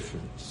is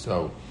different.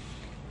 So,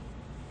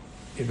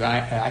 if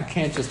I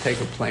can't just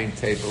take a plain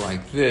table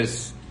like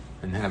this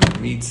and have a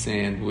meat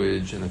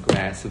sandwich and a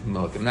glass of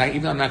milk. I'm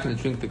not going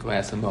to drink the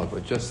glass of milk,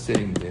 but just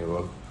sitting there,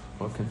 or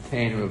a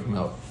container of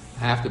milk. I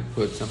have to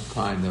put some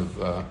kind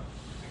of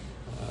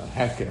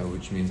hecker,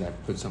 which means I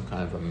put some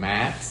kind of a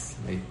mat,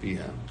 maybe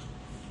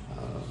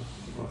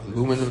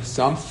aluminum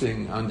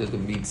something under the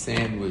meat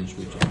sandwich,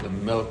 which the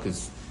milk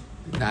is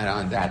not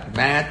on that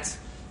mat.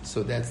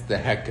 So that's the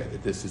hecker,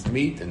 that this is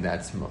meat and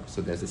that's milk.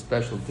 So there's a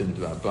special din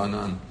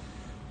d'Rabbanan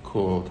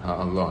called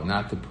ha'alah,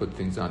 not to put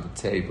things on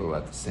the table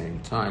at the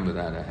same time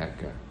without a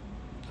hecker.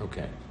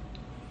 Okay,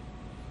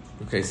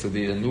 so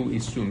the new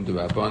isum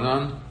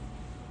d'Rabbanan,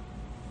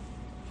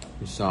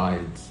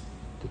 besides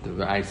the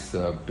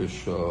deraisa,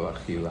 bishul,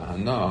 achila,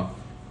 hana,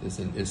 there's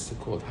an issa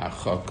called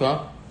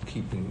hachaka,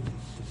 keeping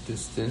the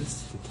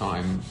distance, the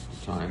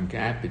time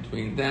gap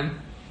between them,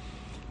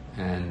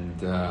 and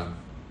then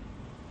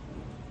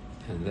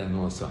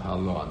also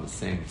halal on the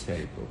same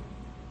table.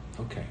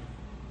 Okay.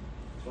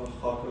 So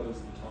hachaka is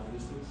the time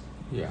distance?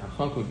 Yeah,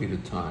 hachaka would be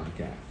the time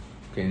gap.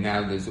 Okay,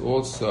 now there's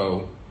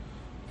also,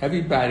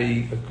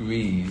 everybody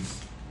agrees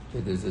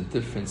that there's a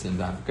difference in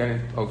that.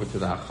 Getting over to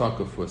the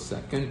hachaka for a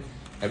second,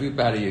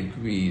 everybody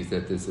agrees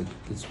that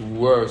it's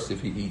worse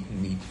if you eat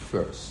meat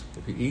first.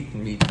 If you eat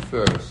meat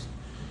first,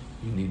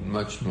 you need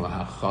much more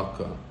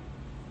hachaka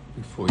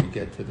before you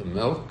get to the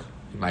milk.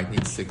 You might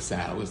need 6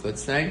 hours,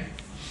 let's say,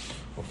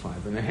 or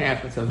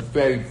 5.5. It's a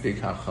very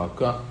big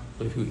hachaka.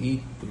 But if you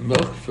eat the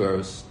milk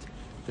first,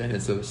 then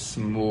it's a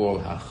small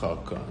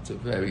hachaka. It's a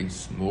very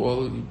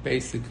small.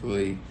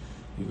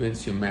 You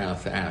rinse your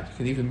mouth out. You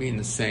can even be in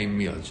the same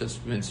meal. Just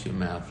rinse your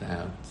mouth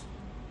out,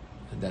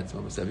 and that's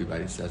almost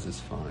everybody says is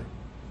fine.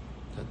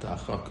 That the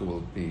hachaka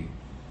will be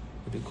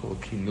what they call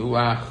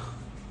kinuach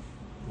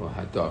or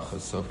hadacha.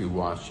 So if you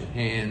wash your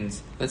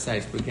hands, let's say I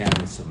began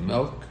with some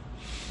milk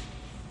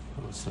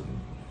or some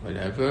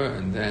whatever,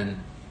 and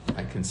then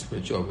I can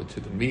switch over to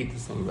the meat.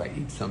 As long as I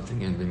eat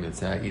something in between, let's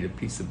say I eat a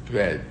piece of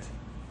bread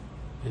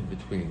in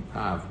between,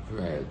 pav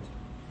bread,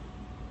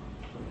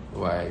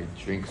 or I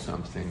drink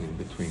something in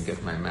between,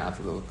 get my mouth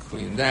a little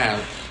cleaned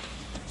out,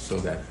 so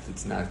that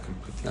it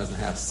doesn't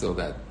have still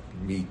that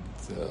meat,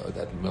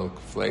 that milk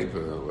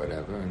flavor or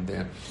whatever, and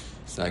then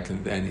so I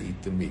can then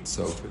eat the meat.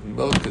 So if the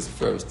milk is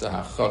first, the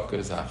hachaka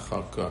is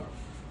hachaka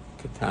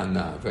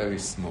katana, very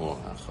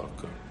small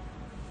hachaka,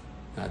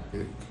 not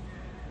big.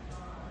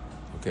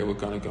 Okay, we're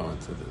going to go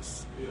into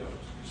this.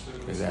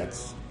 Okay,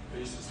 that's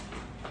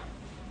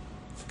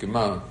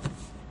Gemara.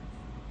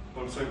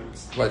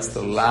 What's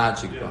the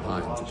logic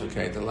behind it?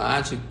 Okay, the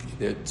logic,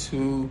 there are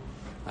two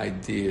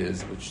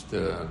ideas which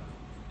the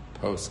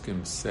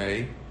poskim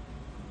say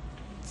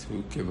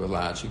to give a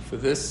logic for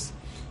this.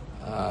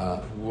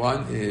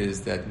 One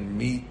is that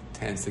meat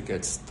tends to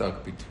get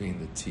stuck between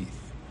the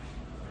teeth.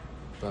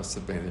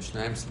 Basar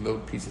B&apos, so little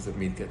pieces of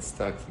meat get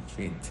stuck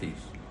between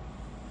teeth,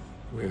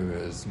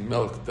 whereas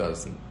milk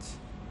doesn't.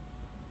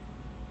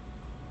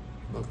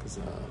 Milk is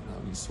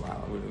you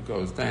swallow it, it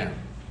goes down.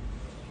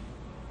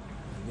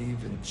 And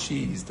even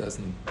cheese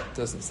doesn't.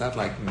 It's not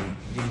like meat.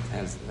 Meat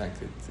has it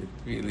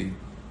really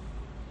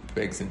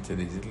breaks into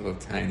these little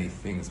tiny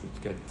things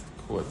which get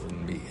caught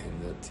in meat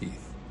and the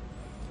teeth.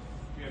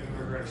 You haven't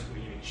heard of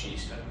eating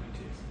cheese stuck in the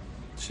teeth.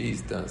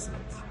 Cheese doesn't.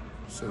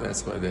 So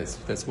that's why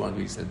that's one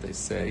reason they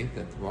say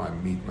that why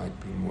meat might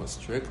be more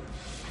strict.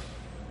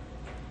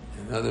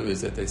 Another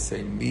is that they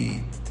say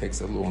meat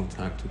takes a long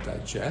time to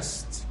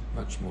digest,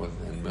 much more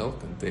than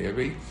milk and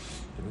dairy,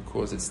 and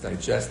because it's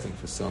digesting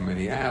for so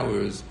many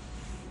hours,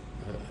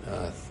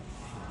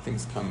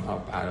 things come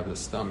up out of the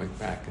stomach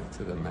back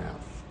into the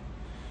mouth,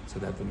 so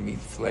that the meat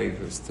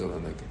flavor is still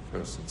in the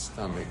person's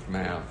stomach,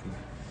 mouth.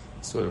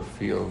 It sort of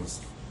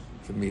feels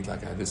for meat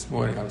like this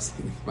morning I was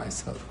thinking to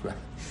myself,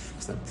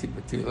 because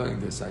I'm learning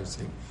this, I was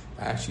saying,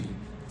 actually,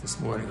 this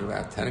morning,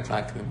 about 10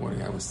 o'clock in the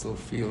morning, I was still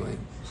feeling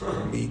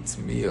the meat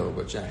meal,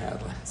 which I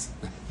had last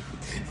night.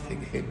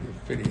 It gave me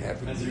a pretty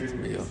heavy meat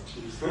meal.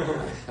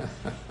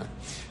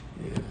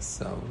 Yeah,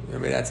 so,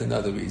 that's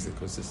another reason,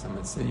 because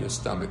it's in your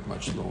stomach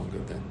much longer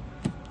than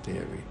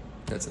dairy.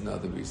 That's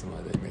another reason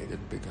why they made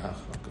it big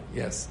hachaka.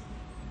 Yes?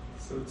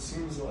 So it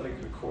seems like,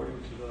 according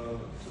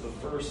to the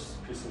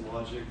first piece of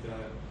logic,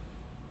 that,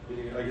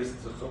 I guess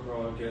it's a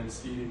chumrah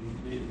against eating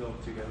meat and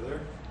milk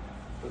together,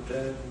 but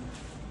then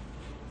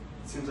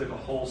it seems like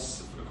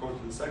according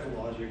to the second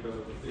logic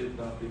of it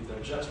not being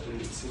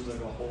digested, it seems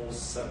like a whole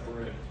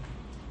separate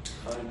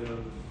kind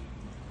of,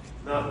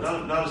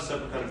 not a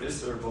separate kind of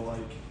isser, but like,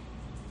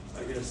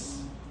 I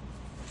guess.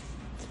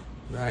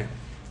 Right.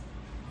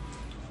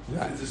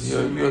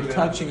 You're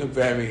touching a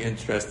very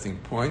interesting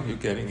point. You're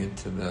getting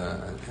into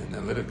the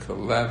analytical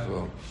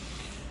level,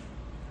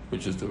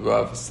 which is the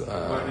Rav's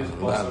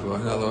level.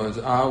 In other words,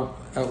 are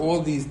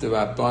all these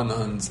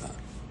Rabbanans,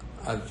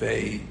 are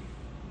they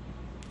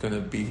going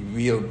to be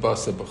real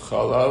Basar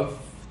b'Chalav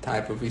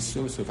type of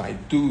isur? So if I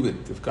do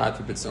it, if God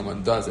forbid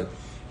someone does it,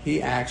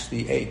 he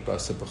actually ate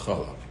Basar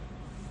b'Chalav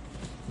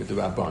with the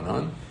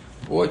Rabbanan,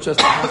 or just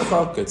a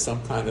hachak,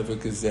 some kind of a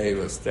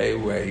gezerah, stay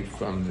away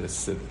from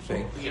this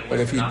thing. But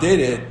if you did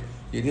it,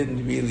 you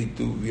didn't really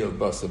do real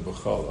Basar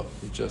b'Chalav.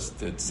 You just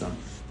did some.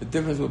 The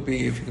difference would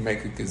be if you can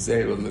make a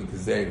gezerah,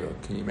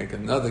 can you make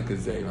another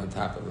gezerah on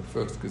top of the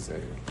first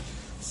gezerah?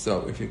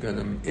 So if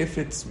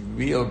it's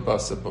real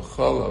Basar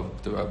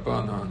b'Chalav, the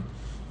Rabbanon,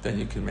 then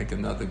you can make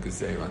another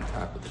gezerah on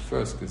top of the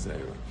first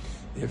gezerah.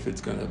 If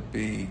it's going to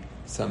be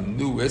some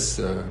new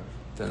isser,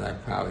 then I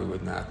probably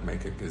would not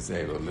make a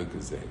gezerah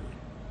l'gezerah.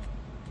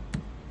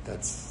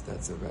 That's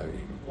a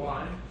very...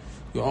 Why?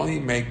 You only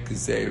make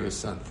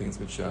gezerahs on things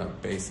which are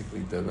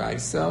basically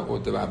deraisa or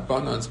the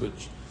Rabbanons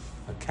which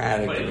are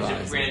categorized. But it was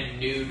a brand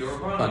new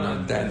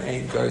Rabbanon. Then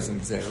ain't goes in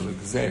gezerah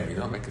l'gezerah. You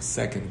don't make a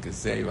second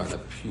gezerah on a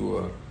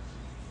pure...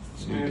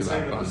 So you're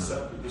saying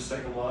that the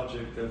second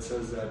logic that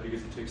says that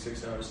because it takes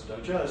 6 hours to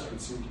digest would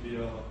seem to be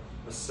a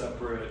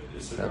separate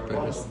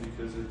Rabbanon,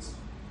 because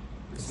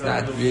it's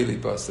not really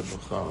Basar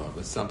b'Chalav,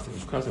 but something,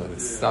 of course,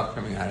 it's stuff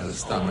coming out of the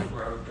stomach.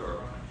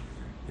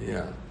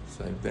 Yeah,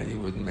 so then you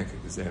wouldn't make a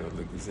gezerah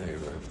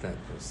l'gezerah if that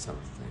was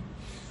something.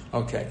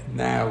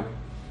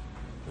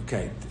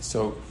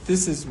 So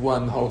this is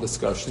one whole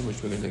discussion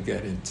which we're going to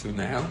get into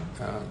now,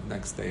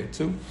 next day or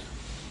two.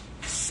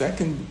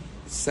 Second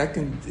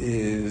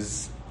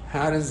is,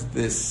 how do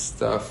these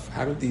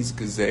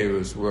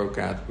gezerahs work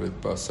out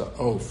with Basar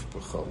Of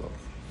b'Chalav?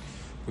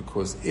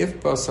 Because if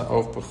Basar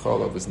Of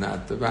b'Chalav is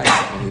not the right,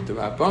 only the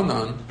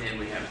Rabbanon, then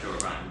we have to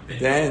run.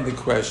 Then the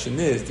question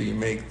is, do you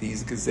make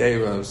these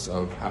gezerahs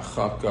of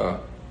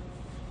hachaka,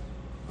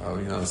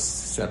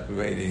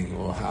 separating,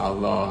 or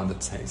halah on the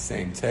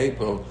same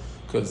table?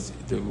 Because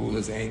the rule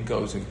is ain't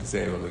goes in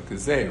gezerah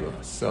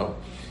l'gezerah. So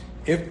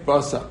If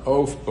Basar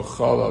Of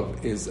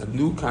B'chalav is a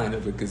new kind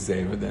of a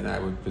Gezerah, then I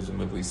would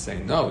presumably say,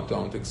 no,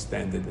 don't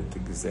extend it into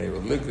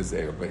Gezerah,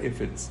 Ligezerah. But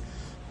if it's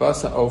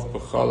Basar Of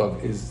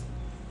B'chalav is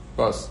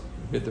Bas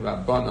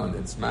Midrabanon,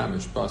 it's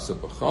Mamish Basar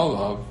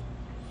B'chalav,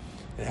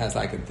 it has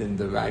like a Din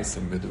Deraisa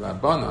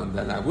Midrabanon,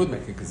 then I would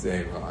make a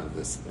Gezerah on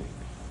this thing.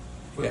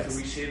 But Yes. can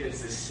we say that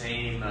it's the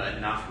same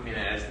nafkamina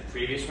as the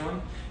previous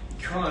one?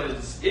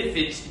 Because if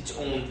it's its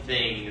own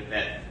thing,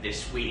 that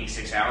this waiting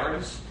 6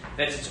 hours,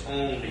 that's its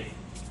own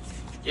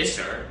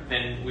isser,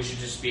 then we should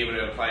just be able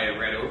to apply a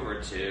red over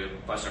to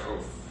Basar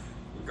Of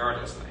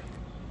regardlessly.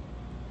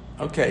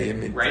 Okay, I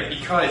mean... Right?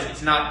 Because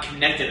it's not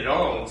connected at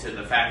all to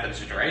the fact that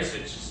it's a deraisa,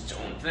 it's just its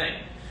own thing.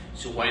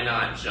 So why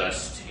not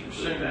just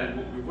include that?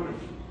 We wouldn't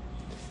be.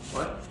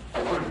 What?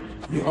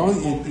 We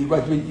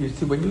wouldn't be.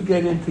 See, when you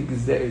get into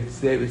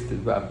Gezerahs to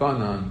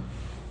Rabbanon,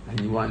 and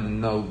you want to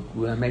know,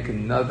 will I make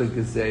another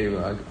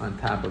Gezerah on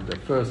top of the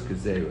first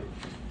Gezerah?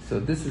 So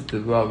this is the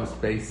Rav's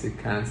basic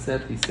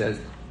concept. He says,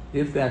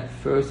 if that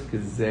first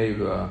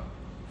Gezerah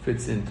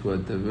fits into a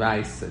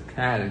Deraisa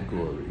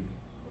category,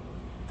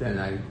 then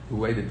the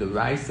way that the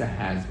Deraisa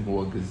has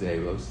more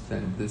Gezerahs,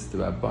 then this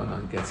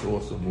Rabbanon gets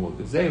also more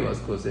Gezerahs,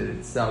 because it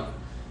itself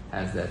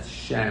has that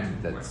Shem,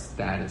 that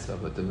status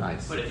of a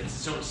Deraisa. But if it's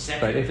its own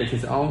separate But if thing. it's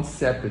its own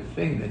separate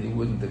thing, then you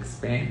wouldn't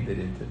expand it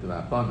into the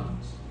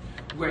Rabbanons.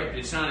 Right, but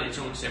it's not its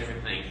own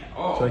separate thing at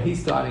all. So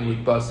he's starting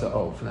with Basar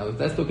Of. Now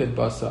let's look at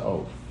Basar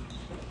Of.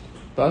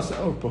 Basar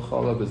Of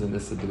B'chalav is an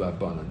Issa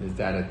D'Rabbanan. Is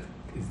that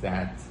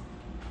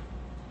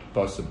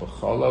Basar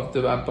B'chalav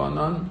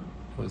D'Rabbanan,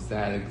 or is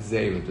that a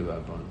Gzeira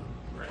D'Rabbanan?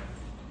 Right.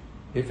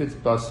 If it's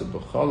Basar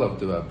B'chalav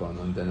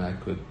D'Rabbanan, then I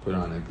could put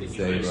on a Then you could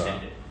Gzeira.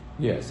 extend it.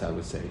 Yes, I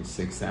would say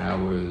 6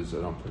 hours,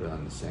 or don't put it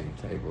on the same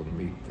table,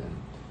 meat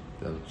and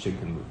the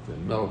chicken with the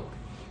milk,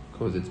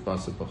 because it's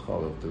Basar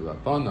B'chalav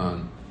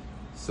D'Rabbanan.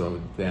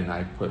 So then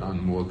I put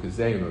on more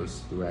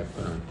Gezeiros, do I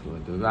put on to a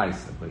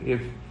Deraisa. But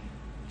if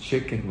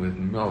chicken with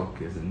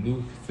milk is a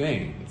new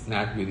thing, it's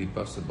not really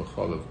Basar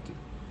B'chalav,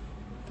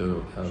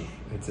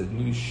 it's a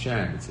new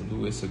Shem, it's a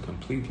new Issa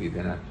completely,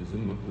 then I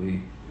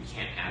presumably We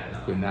can't add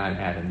another. could not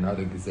add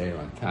another Gezeira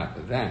on top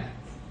of that.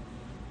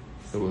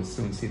 So we'll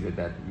soon see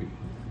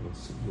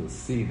we'll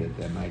see that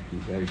there might be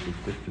very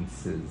big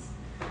differences.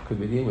 Could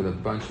begin with a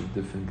bunch of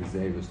different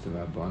Gezeiros to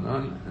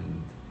Rabbanon,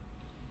 and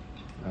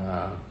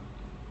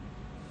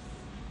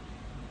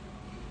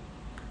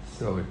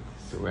so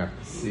we have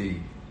to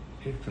see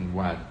if and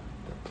what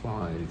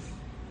applies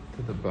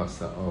to the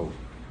Basar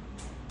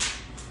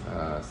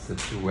Of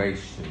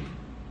situation.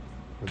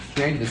 It's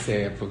strange to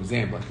say, for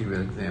example, I'll give you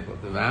an example.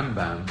 The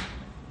Rambam,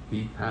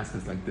 he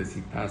passes like this.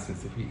 He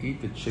passes, if you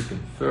eat the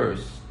chicken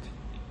first,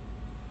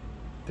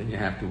 then you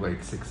have to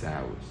wait 6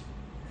 hours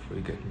before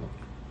you get milk.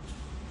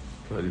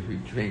 But if you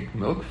drink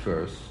milk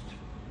first,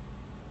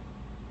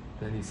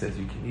 then he says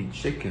you can eat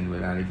chicken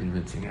without even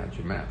rinsing out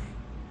your mouth.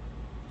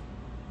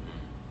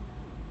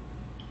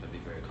 That'd be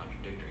very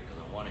contradictory,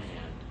 because on one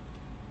hand,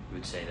 we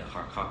would say that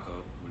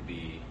harkaka would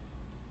be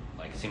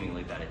like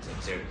seemingly that it's a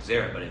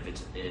gzera, but if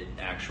it's an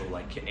actual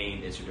like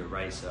ain is the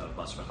rice of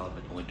basar b'chalav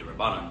but only to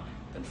rabbanon,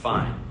 then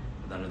fine.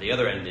 But then on the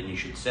other end, then you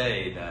should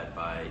say that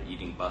by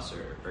eating basar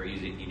or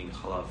eating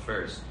chalav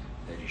first,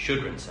 that you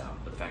should rinse out.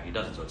 But the fact he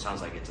doesn't, so it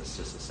sounds like it's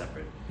just a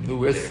separate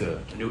New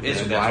Issa. A new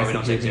Issa. And That's why we why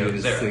don't is say it giving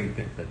you the gzera. thing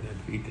that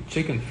if you eat the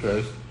chicken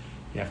first,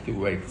 you have to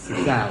wait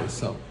 6 hours.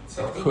 So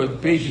it could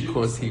be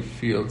because he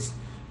feels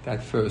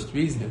that first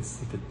reason,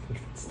 it's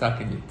stuck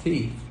in your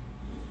teeth.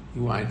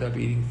 You wind up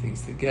eating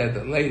things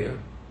together later.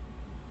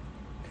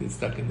 It's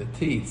stuck in the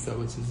teeth, so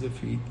it's as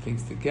if you eat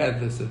things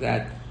together, so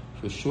that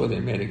for sure they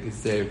made a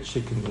gazelle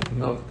chicken with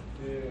milk.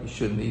 You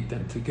shouldn't eat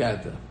them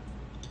together.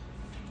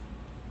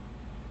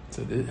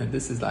 So and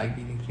this is like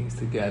eating things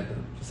together.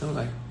 Something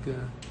like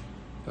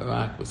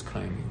Barak was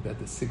claiming that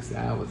the 6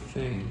 hour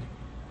thing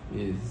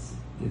is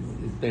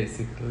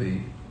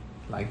basically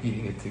like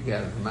eating it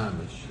together,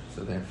 mamish.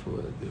 So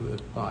therefore they would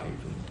apply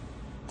even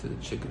to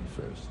the chicken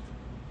first.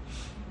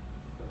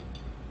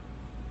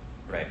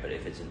 Right, but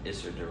if it's an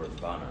Isser de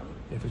Rabbanan,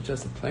 If it's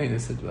just a plain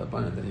Isser de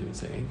Rabbanan, then you would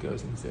say ain't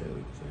goes in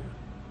Gazelle.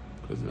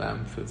 Because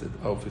Ram feels that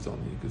Oaf is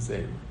only a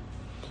Gazelle.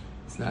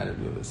 It's not a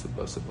real Isser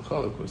Basar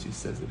B'chalav. Of course, he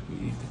says if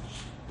you eat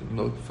the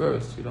milk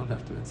first, you don't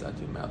have to rinse out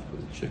your mouth for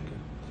the chicken.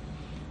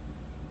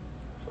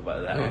 so by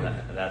that,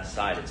 on that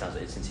side, it sounds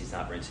like since he's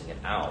not rinsing it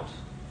out,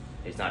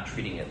 he's not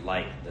treating it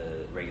like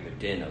the regular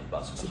din of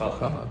Basar It's B'chalav.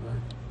 B'chalav,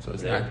 right? So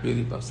it's not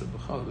really Basar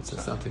B'chalav,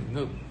 it's something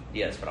new.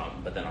 Yes,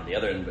 but then on the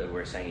other end,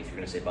 we're saying if you're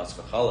going to say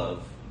Basar B'chalav,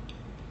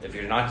 if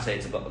you're not to say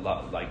it's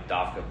like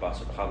Dafka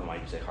Basar B'chalav, why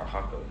you say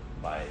Harhaka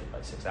by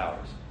 6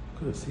 hours?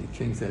 Because he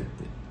thinks that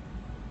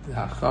the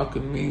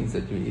hachaka means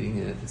that you're eating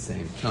it at the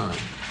same time.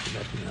 So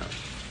that,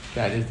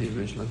 that is the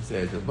original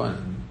Gzei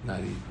Rabbanan,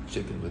 not eat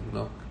chicken with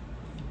milk.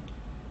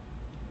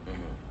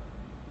 Mm-hmm.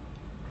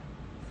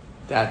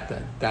 That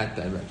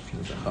direction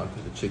of the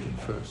hachaka, the chicken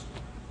first.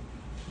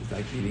 It's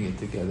like eating it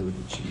together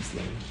with the cheese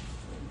later.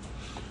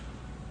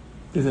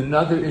 There's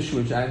another issue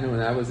which I know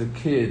when I was a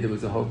kid, there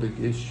was a whole big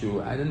issue.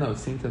 I don't know, it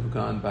seemed to have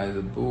gone by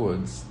the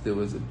boards. There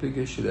was a big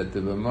issue that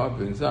the Ramah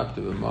brings up.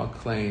 The Ramah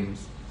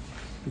claims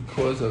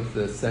because of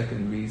the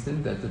second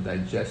reason, that the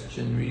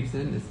digestion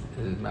reason,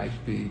 it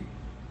might be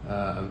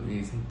a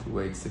reason to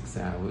wait 6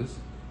 hours.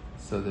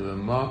 So the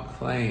Ramah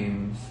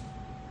claims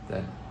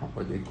that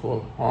what they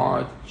call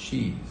hard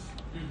cheese.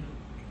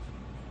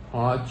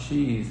 Hard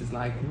cheese is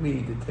like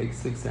meat. It takes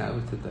 6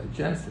 hours to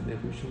digest, and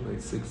therefore you should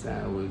wait 6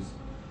 hours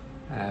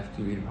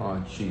after you eat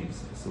hard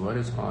cheese. So what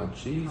is hard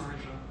cheese?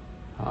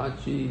 Hard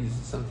cheese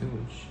is something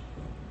which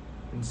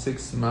in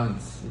 6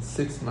 months, it's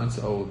 6 months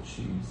old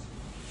cheese.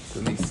 It's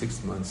at least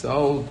 6 months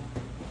old.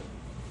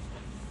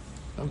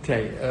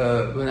 Okay,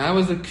 when I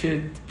was a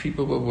kid,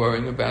 people were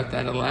worrying about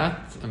that a lot.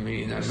 I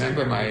mean, I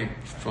remember my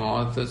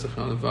father,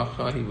 Zechron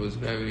Levacha, he was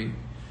very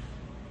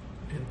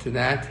into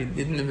that. He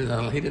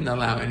didn't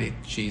allow any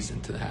cheese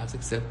into the house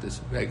except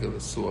this regular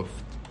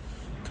soft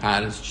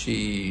cottage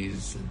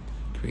cheese and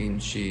cream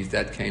cheese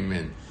that came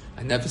in.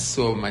 I never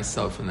saw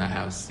myself in the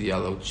house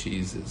yellow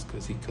cheeses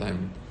because he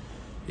claimed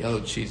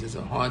yellow cheeses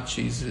are hard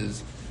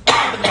cheeses. You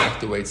have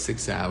to wait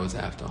 6 hours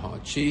after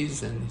hard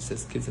cheese, and he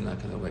says kids are not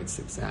going to wait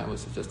 6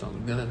 hours. So just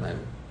don't let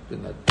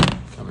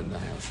come in the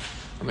house.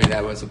 I mean,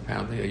 that was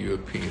apparently a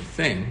European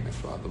thing. My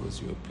father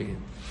was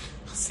European,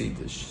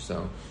 Chassidish,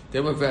 so they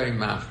were very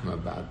machma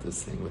about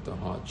this thing with the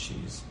hard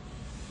cheese.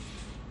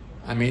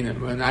 I mean,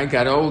 when I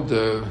got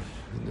older,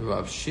 the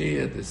Rav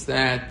Shia, this,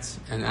 that,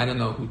 and I don't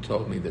know who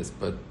told me this,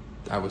 but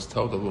I was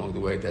told along the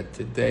way that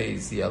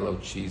today's yellow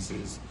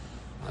cheeses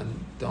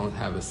don't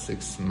have a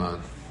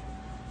 6-month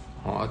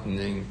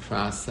hardening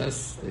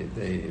process.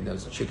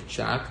 There's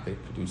chick-chock, they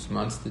produce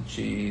Munster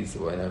cheese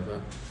or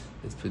whatever.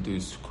 It's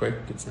produced quick,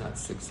 it's not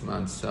 6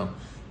 months, so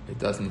it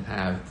doesn't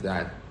have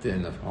that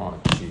thin of hard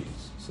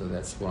cheese. So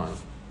that's why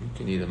you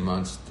can eat a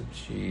Munster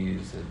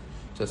cheese and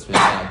just rinse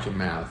out your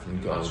mouth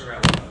and go.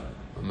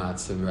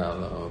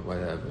 Mozzarella or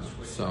whatever.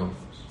 So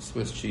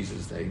Swiss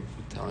cheeses, they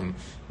were telling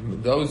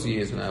in those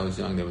years when I was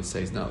young, they would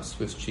say, no,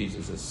 Swiss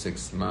cheeses are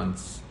 6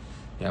 months.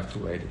 You have to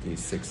wait at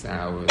least 6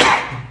 hours.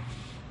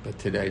 But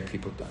today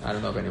people, I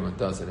don't know if anyone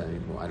does it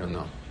anymore. I don't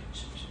know.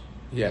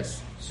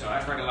 Yes? So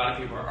I've heard a lot of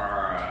people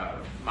are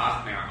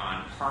machmir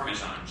on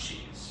Parmesan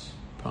cheese.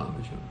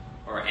 Parmesan.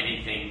 Or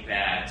anything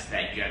that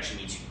you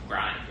actually need to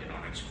grind in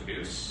order to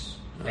produce.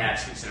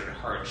 That's considered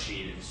hard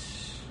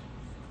cheese.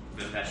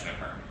 That's what I've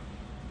heard.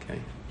 Okay.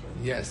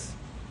 Yes.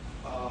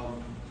 I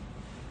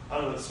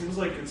don't know. It seems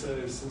like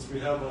since we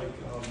have like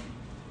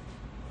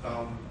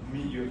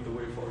meat you have to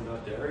wait for,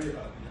 not dairy.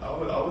 I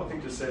would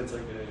think to say it's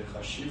like a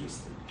chashivas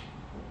thing.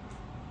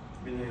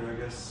 Meaning, I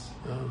guess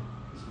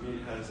this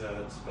meat has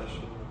that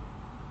special.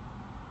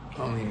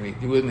 Only meat.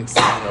 You wouldn't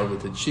extend it over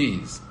to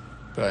cheese,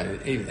 but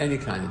any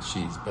kind of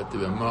cheese. But the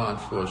Ramah,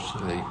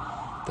 unfortunately,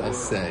 does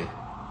say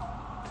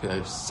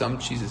some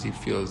cheeses he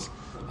feels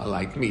are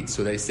like meat.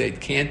 So they say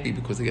it can't be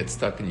because they get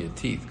stuck in your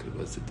teeth. Because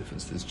what's the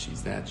difference? This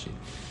cheese, that cheese.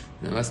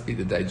 And it must be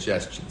the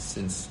digestion,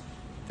 since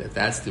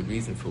that's the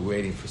reason for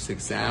waiting for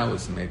 6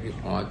 hours. Maybe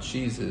hard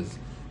cheeses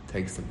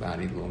takes the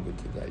body longer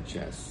to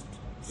digest.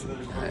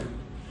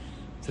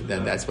 So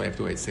then that's why you have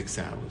to wait 6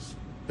 hours.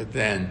 But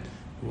then,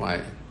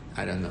 why?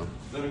 I don't know.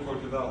 Then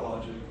according to that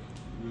logic,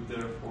 you would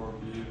therefore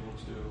be able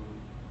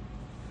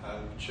to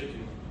have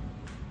chicken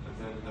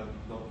and then have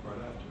milk right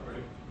after,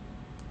 right?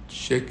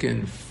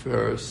 Chicken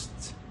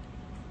first.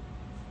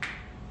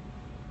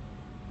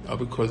 Oh,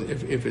 because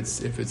if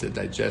it's a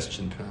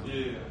digestion problem,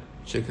 Yeah.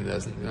 chicken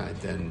doesn't, right,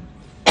 then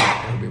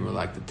it would be more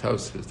like the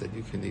toasters that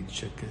you can eat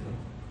chicken.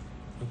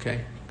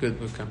 Okay, good,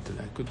 we'll come to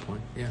that. Good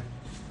point, yeah.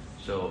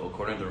 So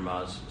according to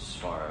Ramaz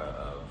Svara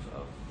of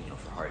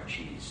for hard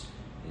cheese,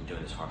 and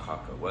doing this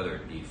harchaka, whether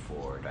it be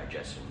for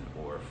digestion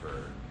or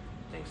for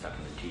things stuck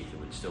in the teeth, it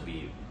would still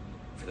be,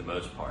 for the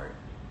most part,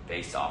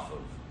 based off of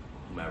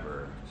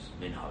whomever's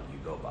minhag you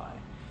go by.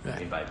 Right. I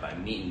mean, by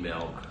meat and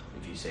milk,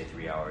 if you say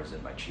 3 hours,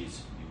 and by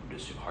cheese, you would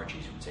assume hard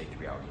cheese, you would say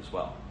 3 hours as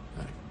well.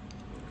 Right,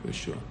 for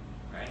sure.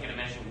 Right, I can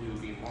imagine we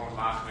would be more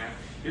machmir.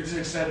 You're just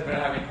excited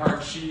about having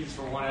hard cheese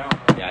for 1 hour.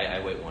 Yeah,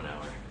 I wait 1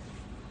 hour.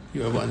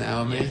 You're a 1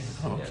 hour man?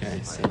 Yes, Okay,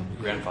 yes. so.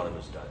 My grandfather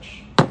was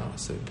Dutch. Oh,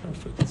 so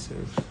perfect. So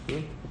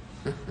good.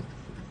 That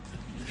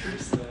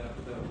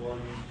one.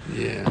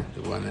 Yeah,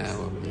 the 1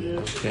 hour. Yeah.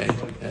 Okay,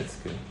 that's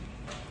good.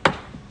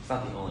 It's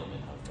not the only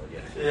minhag, but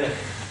yeah.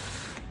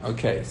 Yeah.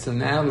 Okay, so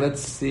now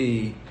let's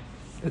see.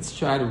 Let's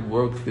try to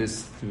work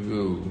this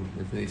through.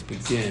 At least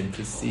begin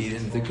to see it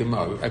in the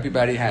Gemara.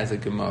 Everybody has a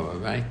Gemara,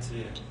 right?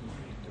 Yeah.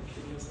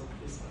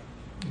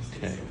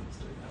 Okay.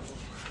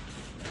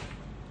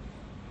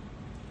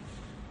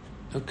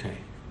 Okay.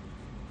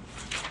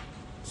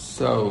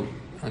 So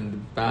on the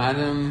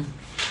bottom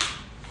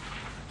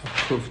of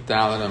Kuf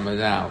Dalet Amud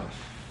Aleph.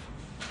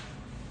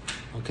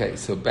 Okay,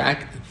 so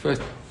back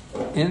first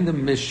in the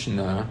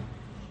Mishnah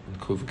in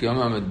Kuf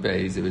Gimel Amud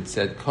Beis, it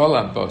said Kol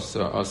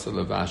HaBasar Asar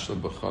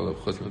Levashel B'Chalav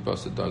Chutz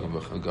Basar Dagim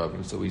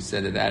B'Chagavim. So we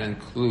said that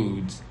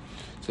includes.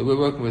 So we're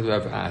working with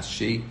Rav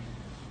Ashi.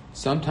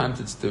 Sometimes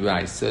it's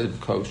deraisa,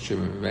 kosher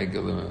and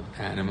regular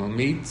animal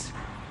meat,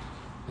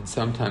 and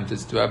sometimes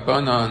it's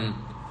drabanan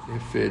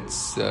if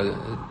it's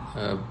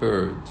a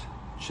bird,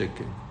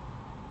 chicken.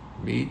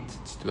 Meat,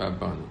 it's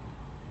drabanan.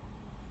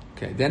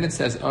 Okay, then it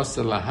says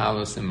asa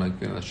lahalos and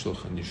magvin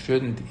shulchan. You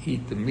shouldn't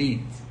eat the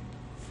meat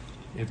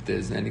if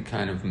there's any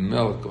kind of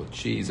milk or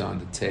cheese on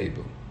the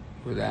table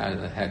without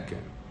a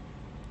heker.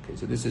 Okay,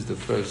 so this is the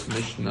first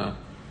Mishnah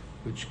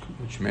which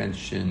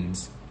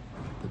mentions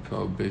the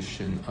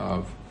prohibition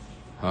of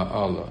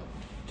ha'ala.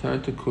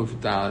 Turn to Kuf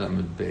Daled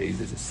Amud Beis.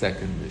 There's a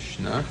second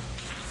Mishnah.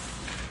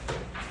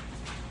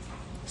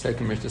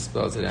 Second Mishnah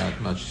spells it out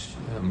much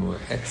more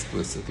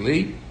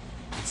explicitly.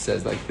 It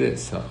says like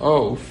this: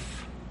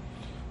 Ha'of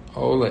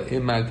ola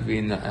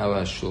imagvina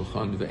ela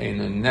shulchan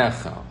ve'eno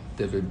nechal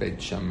dever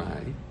Beit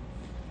Shammai.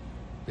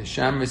 The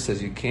Shammai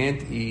says you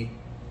can't eat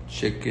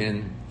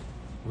chicken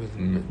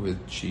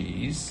with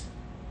cheese,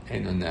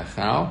 eno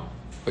nechal,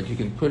 but you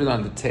can put it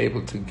on the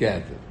table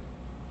together.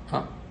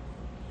 Huh?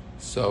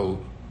 So,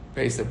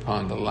 based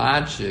upon the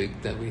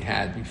logic that we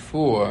had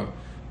before,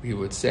 we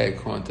would say,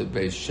 according to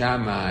Beis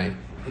Shammai,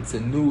 it's a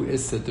new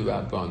Issa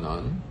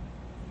D'Rabbanan,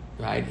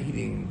 right?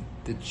 Eating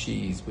the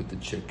cheese with the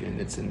chicken,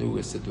 it's a new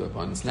Issa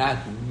D'Rabbanan. It's not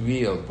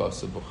real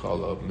Basar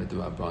B'Chalav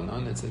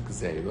Midrabbanan, it's a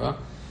Gzeira.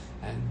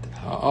 And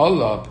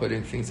ha'ala,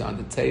 putting things on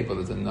the table,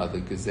 is another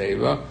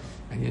Gzeira.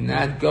 And you're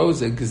not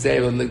goes a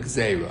Gzeira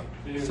l'Gzeira.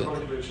 Meaning,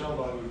 according to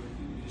Chalav,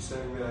 he's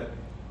saying that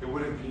it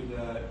wouldn't be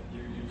that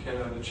you can't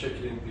have the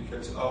chicken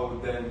because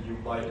then you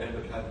might end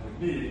up having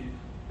the meat.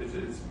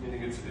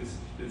 Meaning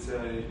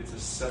it's a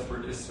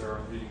separate isser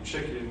of eating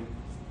chicken,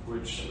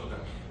 which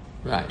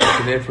right.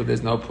 So therefore,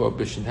 there's no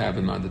prohibition to have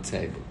them on the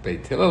table.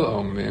 Beit Hillel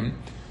omrim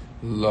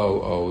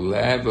lo ole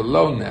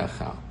v'lo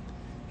nechal.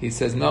 He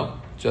says no.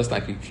 Just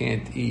like you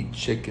can't eat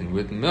chicken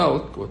with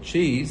milk or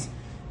cheese,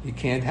 you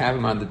can't have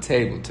them on the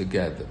table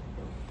together.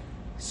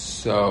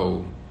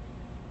 So,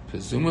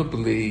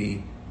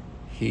 presumably,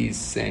 he's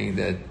saying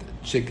that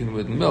chicken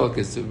with milk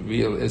is a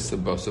real Issa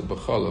Basar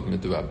B'Chalav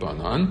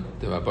Midrabbanan.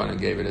 The Rabbanan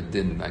gave it a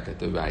din like a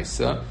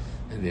deraisa,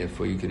 and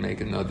therefore you can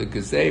make another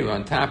gezeira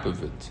on top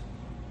of it,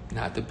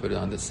 not to put it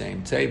on the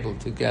same table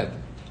together.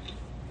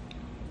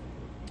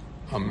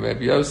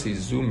 Rabbi Yossi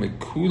zu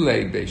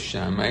mekulei Beit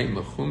Shammai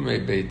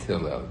mechumrei Beit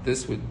Hillel.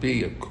 This would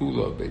be a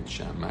kulo Beit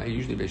Shammai.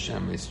 Usually Beit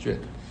Shammai is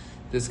strict. In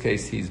this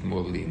case, he's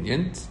more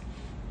lenient,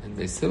 and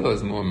Beit Hillel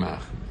is more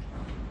machmir.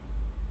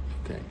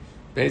 Okay.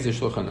 Bezer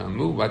Shulchan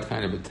Amu. What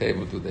kind of a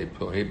table do they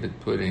prohibit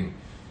putting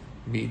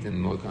meat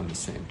and milk on the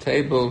same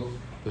table?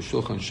 The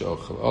Shulchan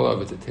Shochel. All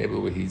of it's a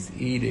table where he's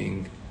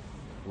eating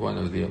one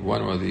or the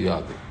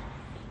other.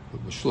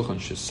 The Shulchan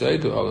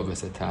Sheseidu, all of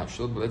us at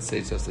Tafshil, but let's say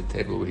it's just a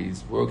table where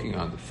he's working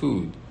on the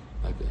food,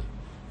 like a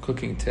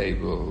cooking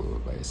table or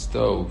by a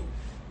stove.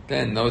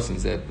 Then there's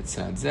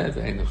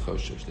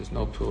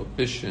no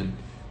prohibition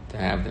to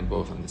have them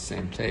both on the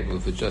same table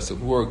if it's just a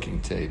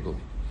working table.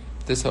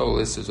 This whole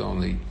list is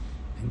only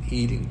an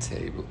eating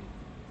table.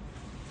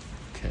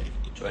 Okay.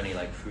 So any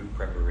food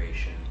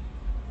preparation?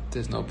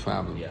 There's no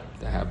problem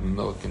to have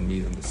milk and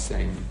meat on the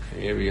same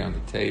area on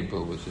the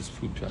table with just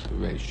food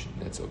preparation.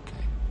 That's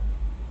okay.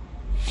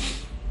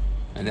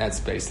 And that's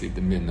basically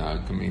the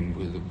minhag. I mean,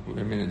 with the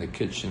women in the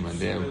kitchen, when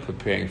they're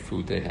preparing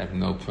food, they have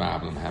no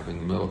problem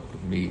having milk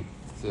and meat,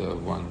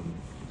 one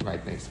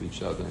right next to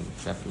each other in the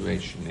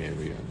preparation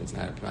area. That's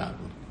not a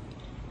problem.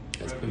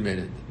 That's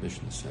permitted, the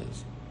Mishnah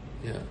says.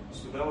 Yeah.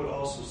 So that would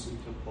also seem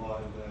to imply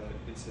that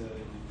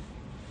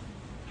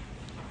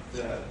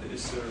that the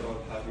isser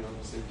of having on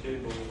the same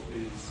table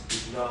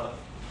is not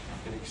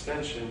an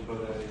extension, but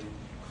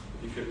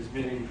because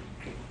meaning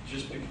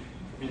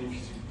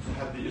because you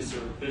have the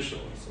isser official.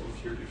 So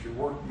if you're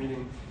working,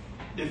 meaning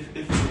if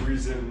the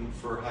reason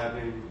for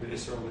having the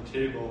isser on the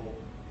table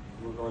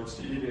in regards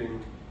to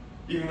eating,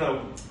 even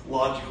though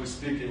logically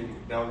speaking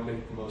that would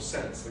make the most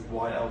sense, like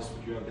why else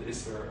would you have the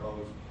isser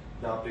of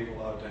not being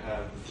allowed to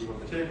have the food on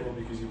the table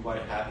because you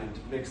might happen to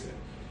mix it.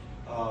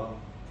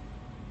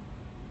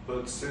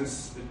 But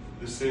since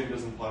the same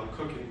doesn't apply to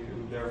cooking, it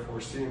would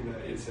therefore seem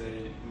that it's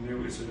a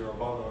new Issa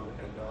D'Rabbanan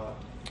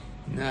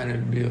and not a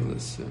real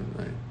Issa,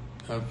 right?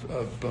 Of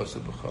Basar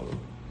B'Chalav.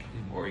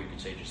 Or you could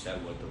say just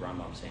that what the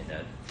Rambam saying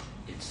that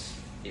it's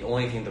the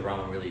only thing the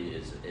Rambam really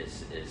is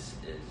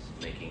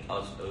making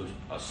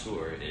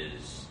asur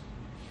is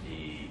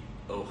the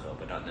ochel,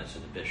 but not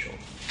necessarily the bishul.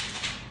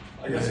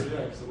 I guess so,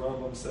 yeah, because the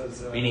Rambam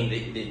says meaning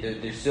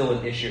there's still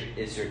an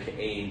isur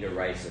ka'ein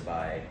deraisa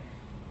by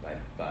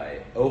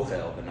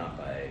ochel, but not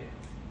by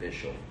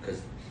bishul.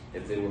 Because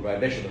if they were by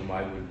bishul, then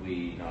why would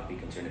we not be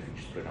concerned if we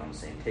just put it on the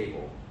same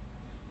table?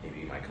 Maybe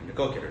you might come to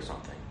cook it or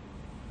something.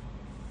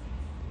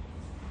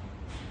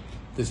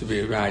 This would be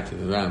a right to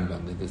the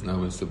Rambam that there's no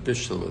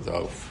bishul with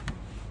oaf.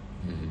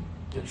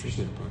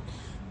 Interesting point.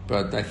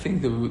 But I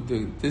think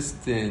this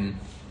din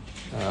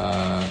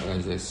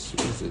is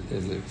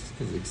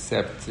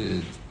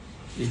accepted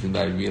even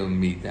by real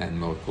meat and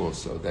milk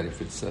also. That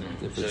if it's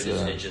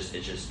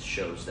it just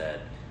shows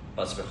that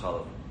Basar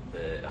B'Chalav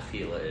the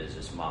achila is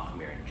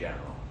machmir in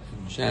general.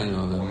 In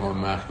general, they're more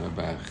machmir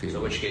by achila. So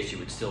in which case you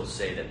would still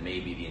say that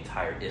maybe the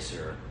entire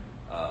Isser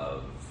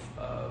of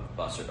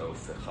Basar of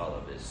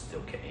Chalav is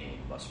still Ke'ain,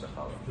 Basar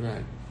Chalav.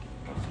 Right.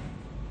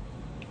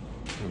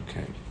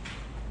 Okay.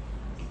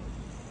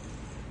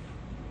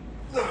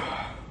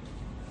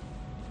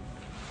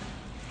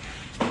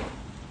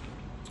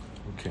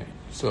 Okay.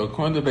 So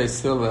according to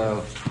Beis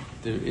Hillel,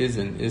 there is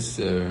an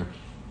Isser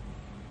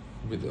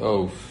with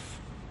oath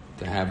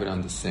to have it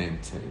on the same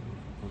table.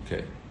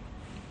 Okay.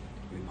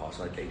 We pause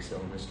like Beis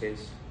Hillel in this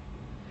case,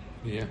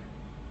 Yeah.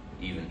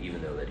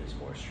 even though that he's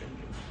more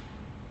stringent.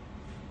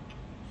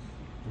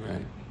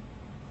 Right.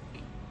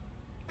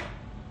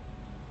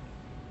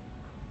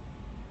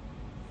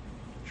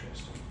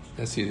 Interesting.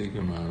 Let's see the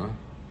Gemara.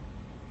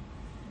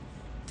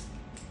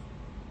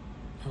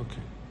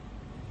 Okay.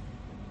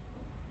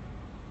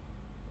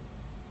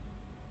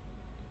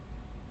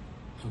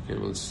 Okay,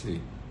 we'll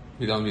see.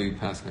 We don't really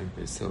pass like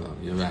Beis Hillel.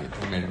 You're right.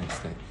 I made a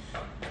mistake.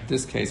 In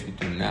this case, we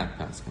do not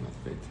pass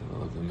like Beis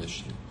Hillel of the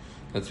Mishnah.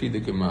 Let's read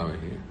the Gemara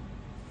here.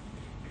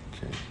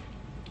 Okay.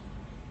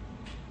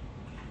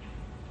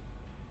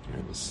 All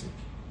right, we'll see.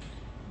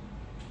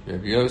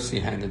 Rabbi Yossi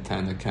had the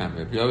Tanakam.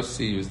 Rabbi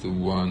Yossi was the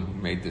one who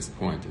made this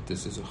point that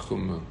this is a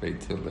chumrah of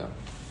Beis Hillel.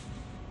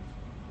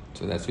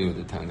 So that's what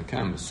the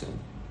Tanakam said.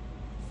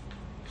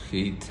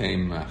 Chi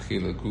teim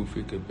achila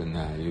gufika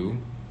benayu.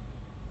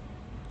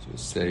 So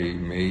say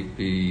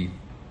maybe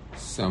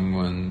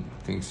someone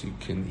thinks you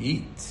can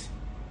eat.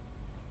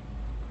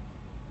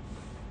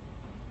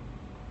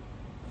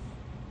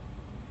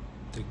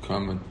 To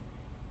come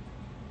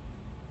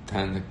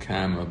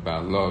Tanakama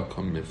Ba'lo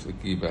Kom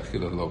Miflaki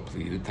B'Achila Lo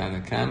Pli. The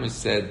Tanakama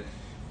said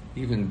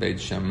even Beit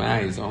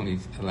Shammai is only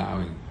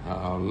allowing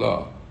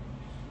ha'ala.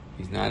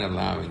 He's not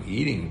allowing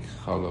eating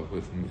challah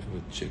with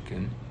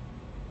chicken.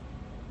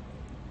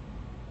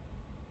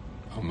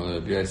 Maybe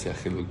Rabbi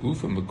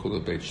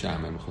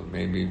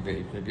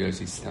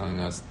Yossi is telling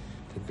us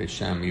that Beit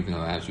Shammai even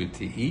allows you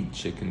to eat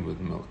chicken with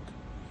milk.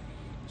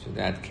 So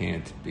that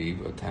can't be.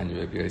 Tanya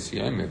Rabbi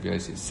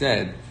Yossi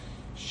said,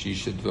 she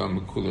should draw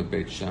Mekula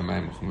Beit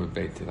Shammai Mechumah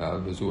Beit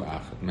Hillel v'zu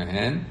achad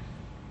mehen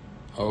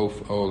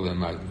of ole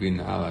magvin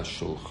ala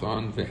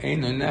shulchan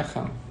ve'eino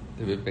nechal.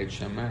 The Beit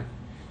Shammai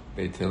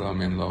Beit Hillel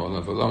mem lo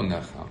ole v'lo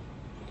nechal.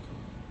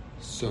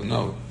 So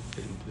no,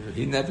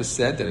 he never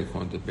said that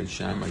according to Beit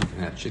Shammai you can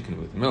have chicken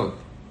with milk.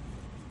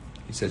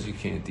 He says you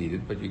can't eat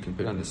it, but you can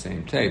put it on the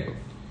same table.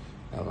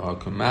 That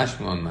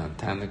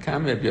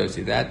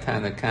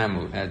Tanakam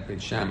who had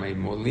Beit Shammai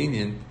more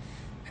lenient,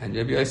 and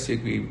Rabbi Yossi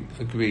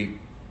agreed.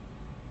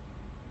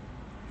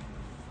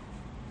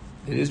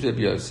 It is Rabbi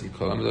Yossi.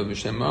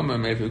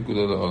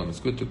 It's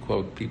good to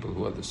quote people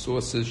who are the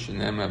sources.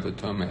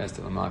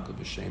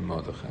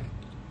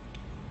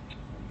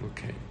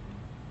 Okay.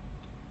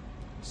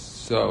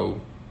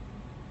 So,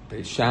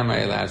 Beit Shammai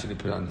allows you to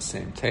put it on the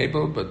same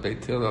table, but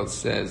Beit Hillel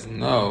says,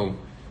 no,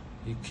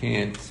 you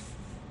can't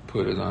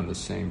put it on the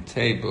same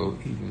table,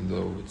 even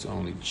though it's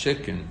only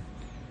chicken,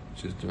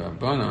 which is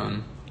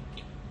D'Rabbanan.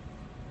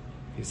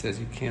 He says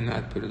you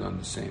cannot put it on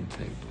the same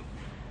table.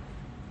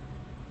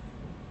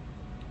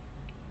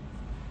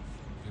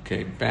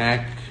 Okay,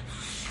 back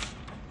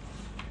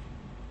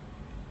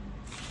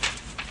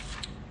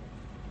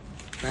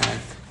a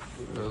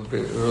little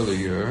bit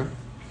earlier,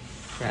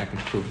 back in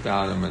Kuf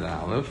Dalam and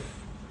Aleph,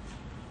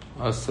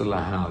 Asa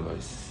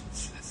Lahalos.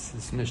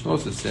 This Mishnah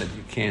also said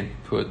you can't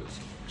put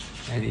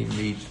any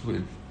meat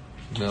with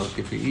milk.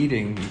 If you're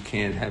eating, you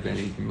can't have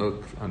any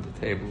milk on the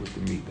table with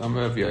the meat.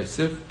 Amar Rav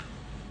Yosef,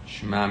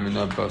 Shema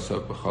Minah Basar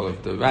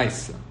B'Chalav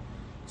D'Oraisa.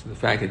 So the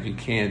fact that you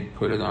can't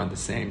put it on the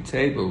same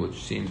table,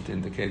 which seems to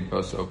indicate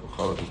Basar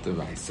B'Chalav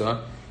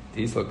D'Oraisa,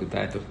 these look at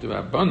that of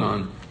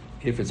D'Rabbanan.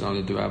 If it's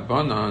only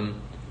D'Rabbanan,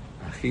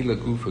 Achila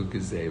Gufa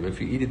Gezerah.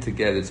 If you eat it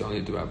together, it's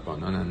only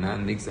D'Rabbanan, and not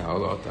Nigzah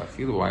Halot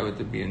Achila. Why would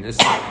there be an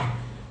issue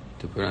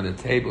to put it on the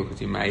table?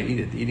 Because you might eat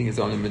it. Eating is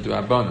only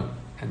D'Rabbanan,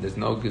 and there's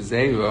no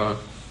Gezerah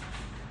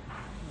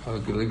or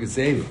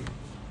Gezerah.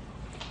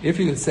 If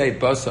you can say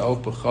Basar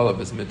of B'Chalav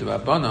is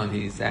D'Rabbanan,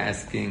 he's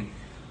asking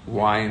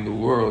why in the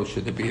world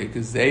should there be a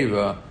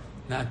Gezerah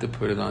not to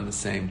put it on the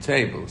same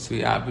table. So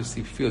he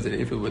obviously feels that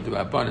if it were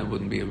D'Rabbanan, it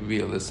wouldn't be a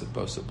realistic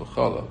Basar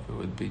B'Chalav. It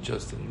would be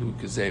just a new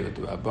Gezerah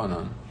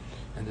D'Rabbanan,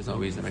 and there's no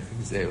reason to make a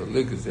Gezerah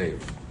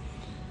L'Gezerah.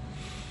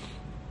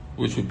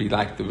 Which would be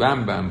like the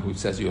Rambam, who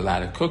says you're allowed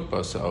to cook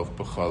Basar of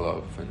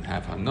B'Chalav and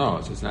have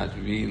Hanos. So it's not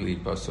really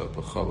Basar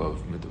B'Chalav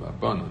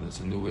D'Rabbanan,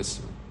 it's a new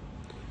Isra.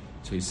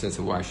 So he says,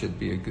 so why should it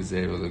be a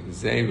Gezerah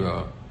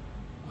L'Gezerah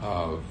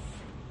of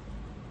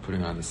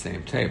putting on the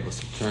same table?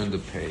 So turn the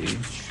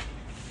page,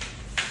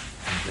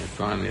 and then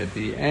finally at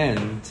the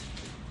end,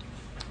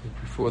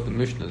 before the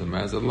Mishnah,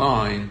 there's a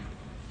line.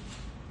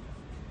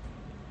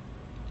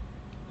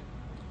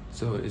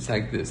 So it's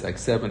like this, like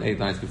 7-8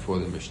 lines before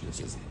the Mishnah. It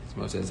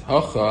says,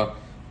 Hacha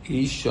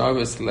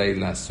isharis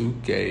leila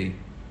suke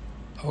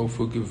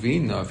ofu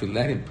gavina. If you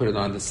let him put it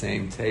on the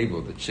same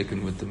table, the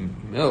chicken with the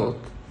milk,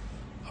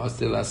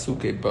 asdela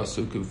suke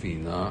basu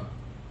gavina,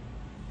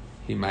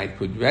 he might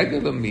put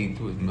regular meat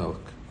with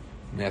milk.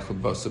 Mechel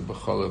Basar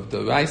B'Chalav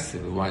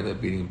D'Oraisa. They wind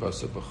up eating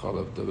Basar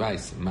B'Chalav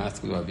D'Oraisa.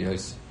 Maskul Rav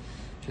Yosef.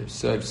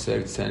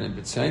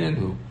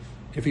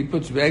 If he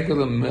puts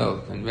regular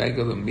milk and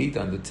regular meat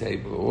on the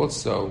table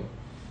also,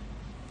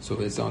 so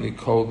it's only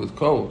cold with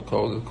cold.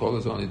 Cold with cold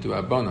is only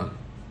D'Rabbanan.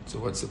 So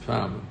what's the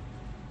problem?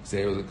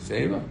 Gzeira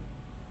l'Gzeira?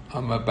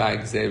 Amar by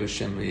Gzeira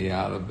Shem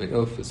Ya'ala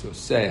Be'ilfus or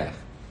Seach.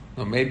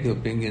 No, maybe he'll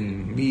bring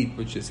in meat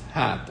which is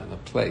hot on a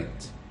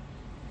plate.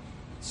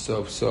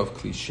 So if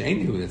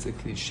klisheni, it's a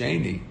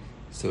klisheni.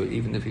 So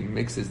even if he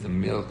mixes the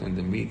milk and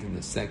the meat in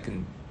the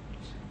second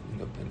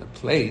in the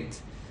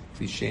plate,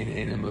 klisheni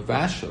ain't a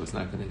mavashal. It's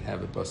not going to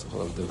have a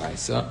basar of the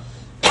raisa.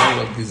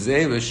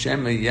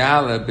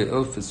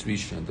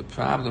 The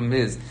problem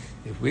is,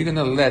 if we're going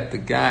to let the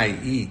guy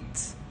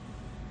eat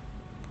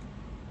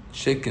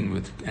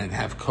chicken and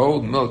have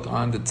cold milk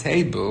on the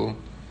table,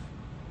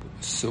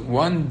 so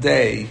one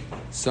day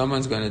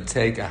someone's going to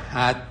take a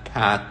hot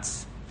pot,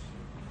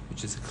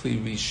 which is a kli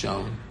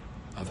rishon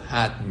of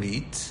hot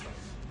meat,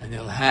 and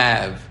he'll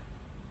have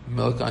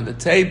milk on the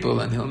table,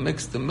 and he'll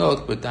mix the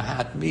milk with the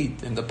hot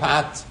meat in the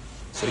pot,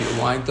 so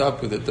you wind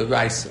up with a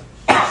deraisa.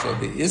 So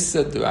the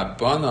issa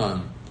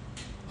d'Rabbanan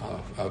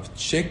of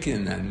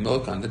chicken and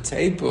milk on the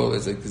table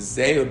is a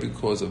gzeira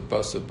because of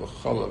basar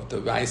b'chalav.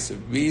 Deraisa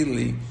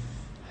really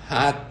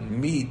hot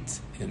meat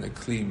in a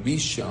kli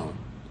rishon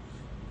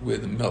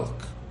with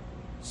milk.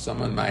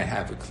 Someone might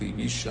have a kli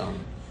rishon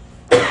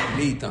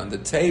meat on the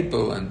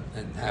table and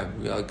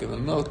have regular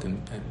milk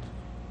and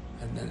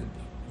then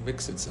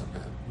mix it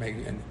somehow, make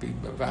it and be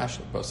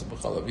mavashal basar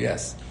b'chalav.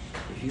 Yes.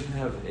 If you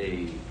have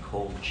a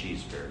cold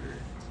cheeseburger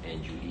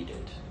and you eat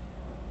it,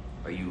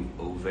 are you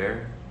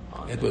over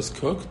on it? Was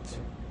cooked?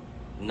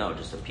 No,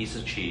 just a piece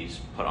of cheese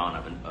put on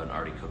an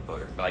already cooked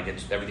burger. Like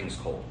everything's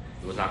cold.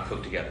 It was not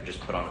cooked together. Just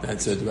put on.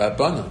 That's a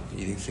D'Rabbanan,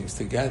 eating things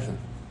together.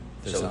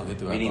 So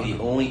meaning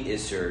the only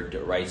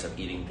isser rights of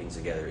eating things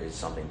together is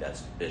something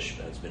that's bish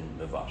that's been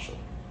mivashal.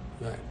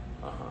 Right.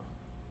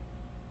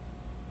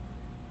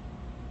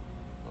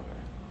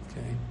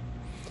 Okay.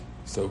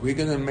 So we're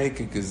going to make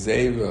a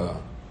gezerah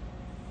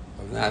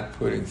of not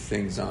putting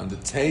things on the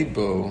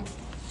table.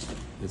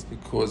 It's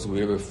because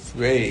we're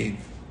afraid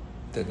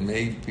that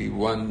maybe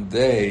one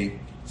day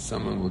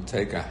someone will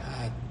take a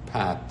hot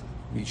pot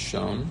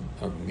rishon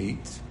of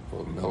meat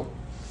or milk,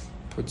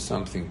 put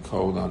something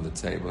cold on the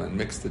table, and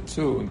mix the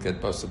two and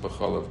get basar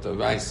b'chalav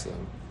d'oraisa.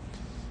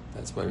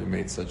 That's why we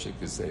made such a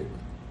gezerah.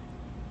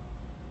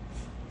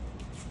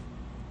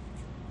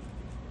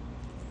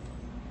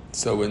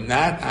 So we're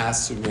not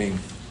asering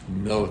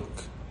milk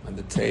on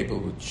the table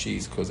with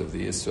cheese because of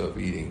the issue of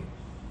eating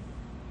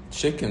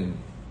chicken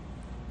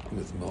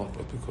with milk,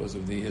 but because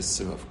of the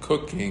issue of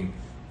cooking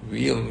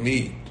real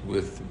meat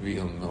with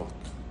real milk.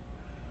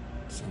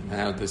 So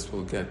now this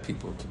will get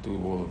people to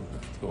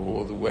go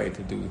all the way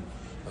to do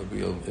a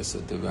real issa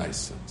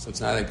deraisa. So it's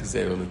not a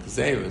gezerah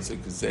l'gezerah, it's a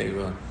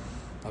gezerah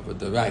of a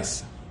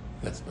deraisa.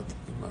 That's what the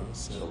Gemara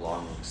says. It's a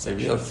long It's a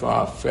real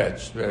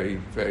far-fetched, very,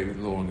 very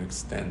long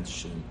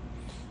extension.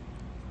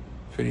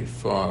 Pretty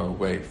far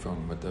away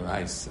from a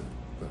deraisa,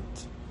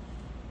 but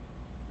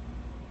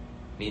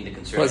mean the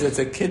concern because it's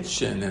a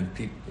kitchen and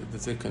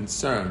it's a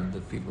concern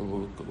that people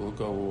will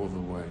go all the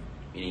way.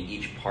 Meaning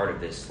each part of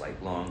this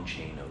like long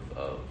chain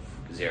of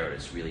Gezerah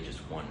is really just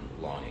one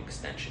long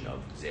extension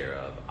of Gezerah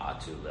of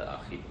Atu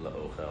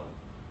le'ochel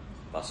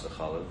basar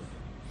chalav.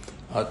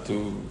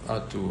 Atu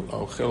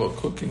ochel or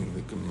cooking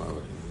the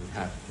Gemara.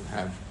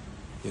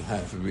 You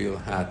have real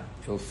hot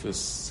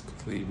ilfus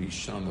kli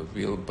rishon of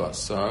real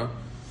basar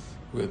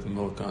with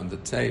milk on the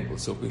table.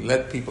 So if we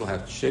let people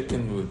have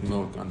chicken with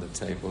milk on the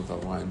table, they'll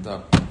wind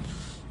up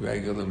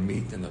regular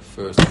meat in the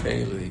first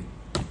keli.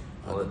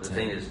 Well, the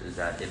thing is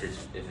that if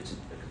it's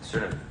a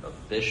concern of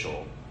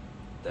bishul,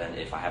 then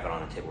if I have it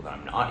on a table that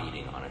I'm not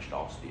eating on, it should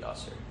also be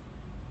usher.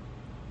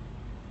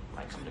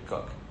 I come to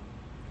cook.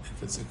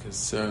 If it's a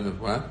concern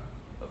of what?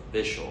 Of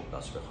bishul,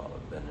 basar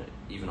b'chalav, then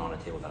even on a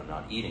table that I'm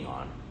not eating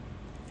on,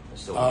 I'm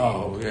still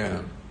eating.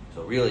 Yeah.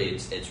 So really,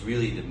 it's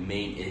really the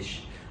main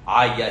issue.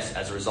 Yes,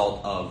 as a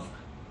result of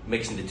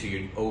mixing the two,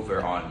 you're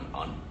over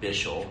on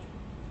bishul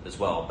as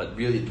well. But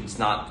really, it's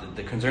not.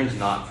 The concern is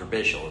not for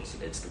bishul.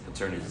 It's the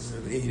concern is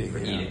for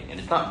eating, and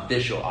it's not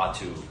bishul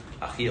atu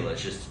achila.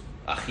 It's just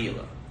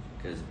achila,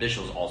 because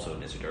bishul is also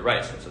an isuder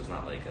right. So it's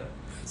not like a.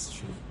 That's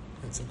true.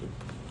 That's a good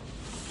point.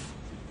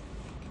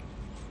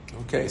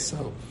 Okay,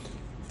 so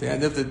at the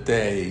end of the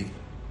day,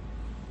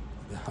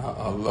 the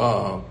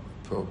ha'ala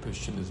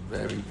prohibition is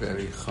very,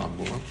 very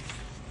chamor.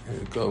 And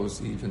it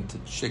goes even to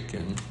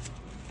chicken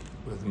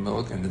with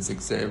milk, and it's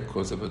exerted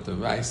because of a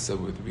deraisa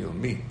with real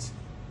meat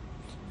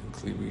and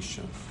kli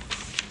rishon.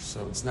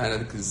 So it's not a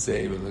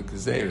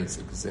gezerah, it's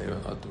a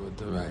gezerah atu a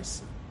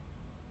deraisa.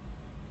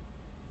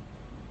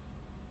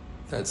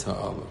 That's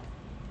ha'ala.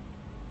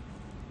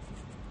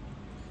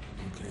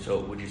 Okay. So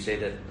would you say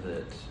that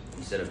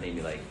instead of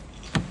maybe like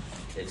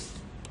it's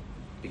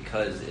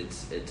because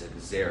it's a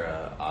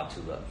gezerah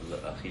atu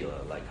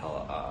achila like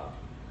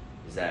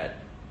is that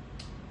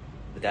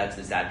But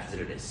is that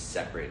considered a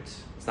separate?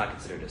 It's not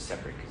considered a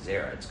separate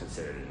gezerah. It's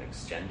considered an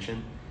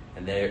extension.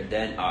 And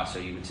so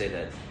you would say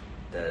that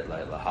the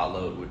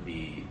halot would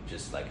be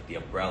just like the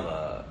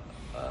umbrella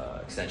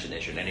extension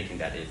issue, and anything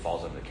that it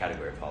falls under the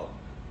category of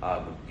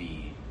halot would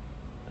be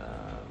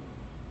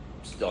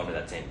still under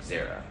that same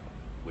gezerah,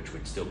 which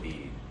would still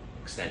be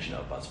extension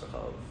of basar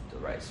of the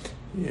rice.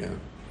 Yeah,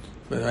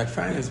 but I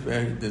find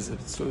there's a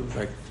sort of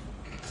like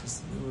just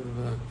sort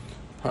of a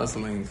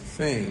puzzling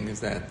thing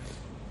is that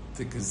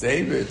the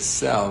gezerah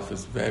itself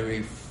is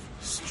very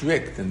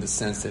strict in the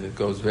sense that it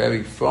goes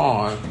very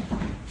far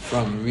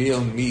from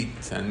real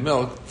meat and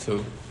milk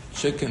to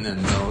chicken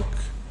and milk,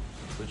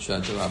 which are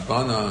the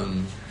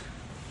rabbanon,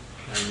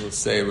 and we'll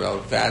say, well,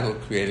 that'll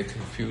create a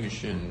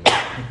confusion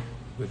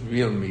with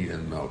real meat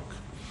and milk.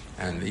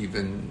 And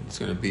even it's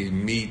going to be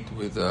meat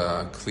with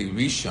a kli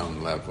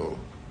rishon level,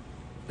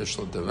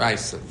 bishul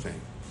deraisa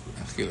thing,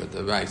 achila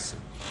deraisa.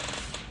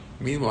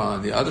 Meanwhile,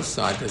 on the other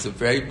side, there's a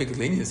very big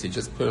leniency.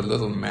 Just put a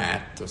little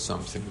mat or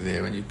something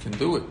there, and you can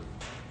do it.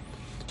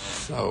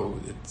 So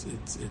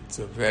it's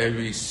a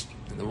very.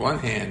 On the one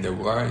hand, they're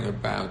worrying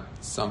about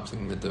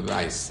something with the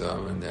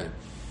deraisa, and they're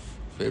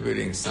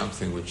prohibiting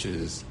something which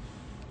is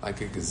like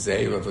a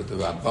gezerah of a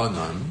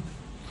rabbanon.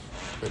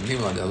 But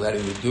meanwhile, they're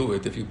letting you do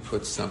it if you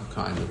put some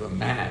kind of a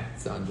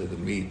mat under the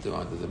meat or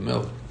under the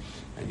milk,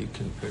 and you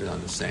can put it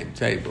on the same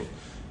table.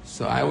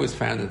 So I always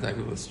found it like a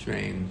little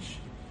strange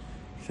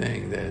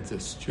thing that it's a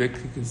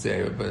strict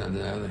gezerah, but on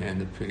the other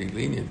hand, a pretty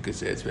lenient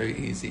gezerah. It's very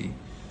easy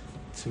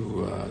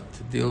to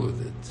deal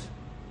with it.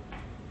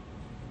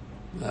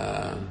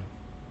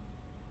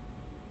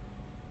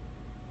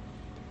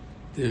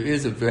 There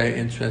is a very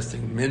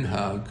interesting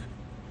minhag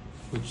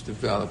which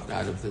developed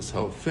out of this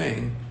whole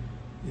thing,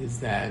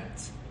 is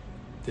that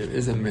there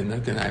is a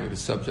minhag, and I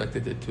was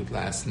subjected to it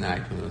last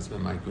night when I was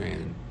with my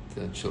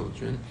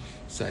grandchildren.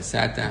 So I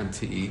sat down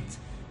to eat,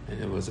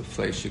 and it was a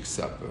fleishik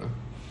supper.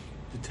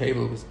 The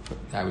table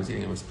I was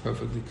eating was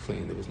perfectly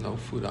clean. There was no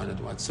food on it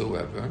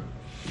whatsoever.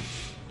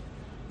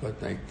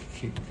 But my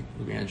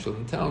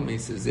grandchildren tell me,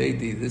 says,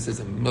 Zaidi, this is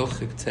a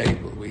milchik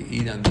table. We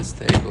eat on this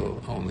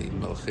table only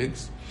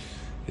milchiks.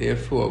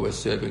 Therefore, we're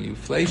serving you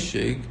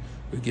fleishik.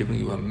 We're giving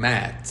you a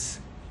mat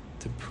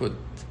to put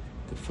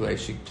the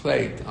fleishik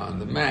plate on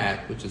the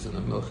mat, which is on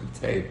a milchik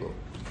table.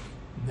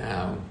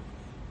 Now,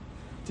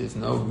 there's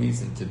no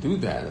reason to do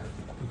that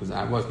because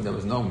there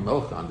was no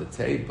milk on the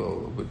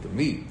table with the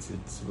meat.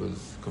 It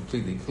was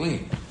completely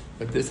clean.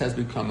 But this has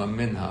become a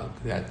minhag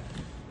that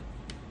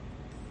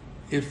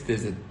if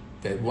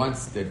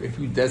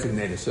you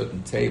designate a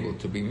certain table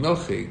to be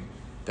milchik,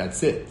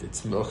 that's it.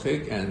 It's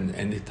milchik, and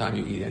anytime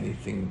you eat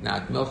anything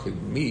not milchik,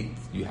 meat,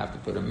 you have to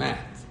put a mat.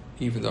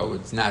 Even though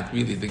it's not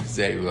really the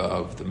gezerah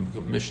of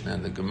the Mishnah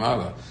and the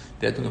Gemara,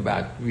 they're talking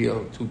about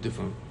real two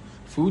different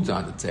foods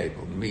on the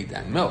table, meat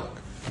and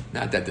milk.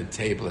 Not that the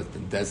table has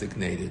been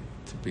designated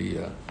to be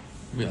a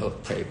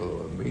milk table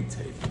or a meat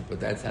table, but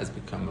that has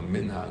become a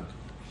minhag.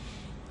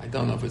 I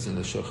don't know if it's in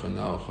the Shulchan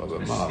Aruch or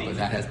Ramah, but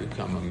that has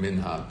become a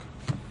minhag.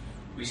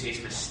 We say it's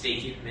a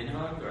mistaken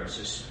minhag, or it's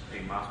just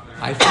a mock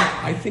minhag?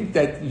 I think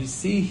that you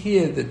see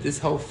here that this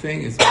whole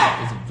thing is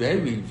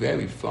very,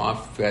 very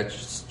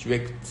far-fetched,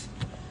 strict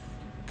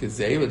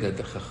gezerah that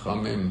the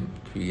Chachamim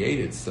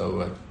created.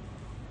 So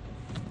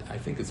I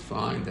think it's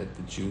fine that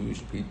the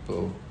Jewish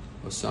people,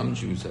 or some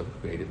Jews, have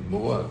created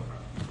more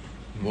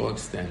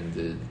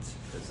extended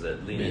because the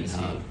leniency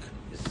minhag.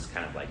 is just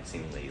kind of like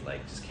seemingly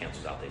like just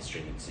cancels out the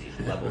stringency,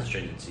 level of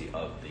stringency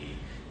of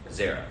the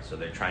gezerah. So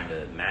they're trying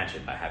to match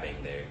it by having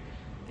the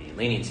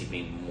leniency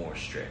being more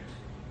strict.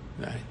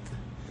 Right.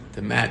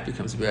 The mat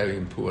becomes very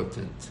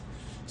important.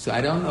 So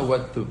I don't know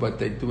what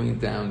they're doing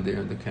down there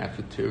in the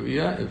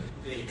cafeteria. If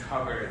They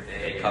cover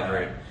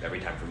it every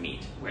time for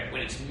meat. Right.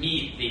 When it's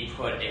meat, they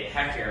put a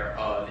hecker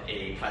of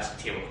a plastic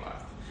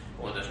tablecloth.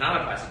 When there's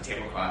not a plastic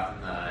tablecloth,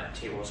 and the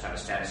tables have a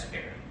status of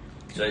error.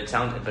 So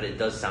it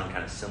does sound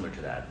kind of similar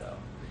to that, though.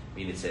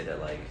 You could say that,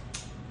 like,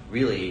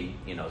 really,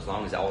 as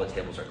long as all the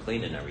tables are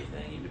clean and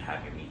everything, you would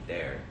have your meat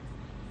there.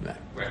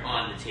 Right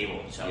on the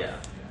table itself. Yeah.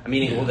 I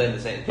mean, well, then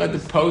the same thing. But the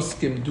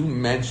poskim do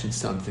mention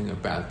something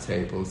about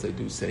tables. They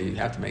do say you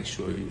have to make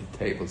sure your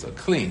tables are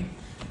clean.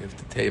 If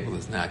the table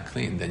is not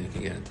clean, then you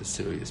can get into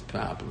serious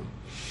problem.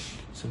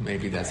 So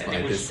maybe that's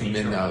why this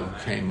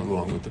minhag came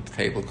along with the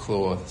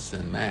tablecloths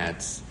and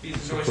mats,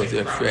 because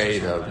they're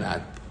afraid of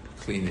not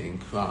cleaning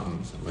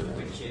crumbs or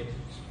whatever.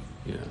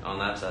 Yeah. On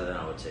that side, then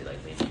I would say,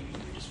 like, maybe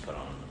you just put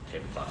on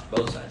tablecloths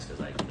both sides, because,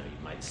 like,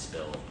 you might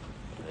spill.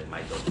 It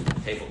might go to the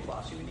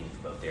tablecloths. You would need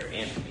for both there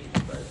and for meat,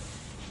 but.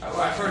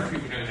 I've heard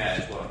people doing that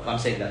as well. I'm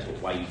saying that's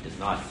why you did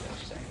not do what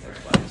you're saying. That's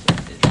why it's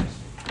interesting.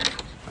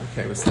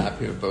 Okay, we'll stop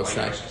here both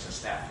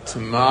sides.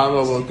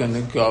 Tomorrow we're going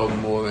to go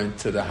more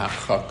into the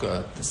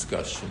hachaka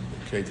discussion.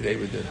 Okay, today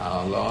we did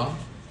halalah,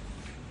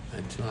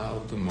 and tomorrow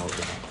we'll do more of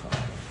the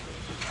hachaka.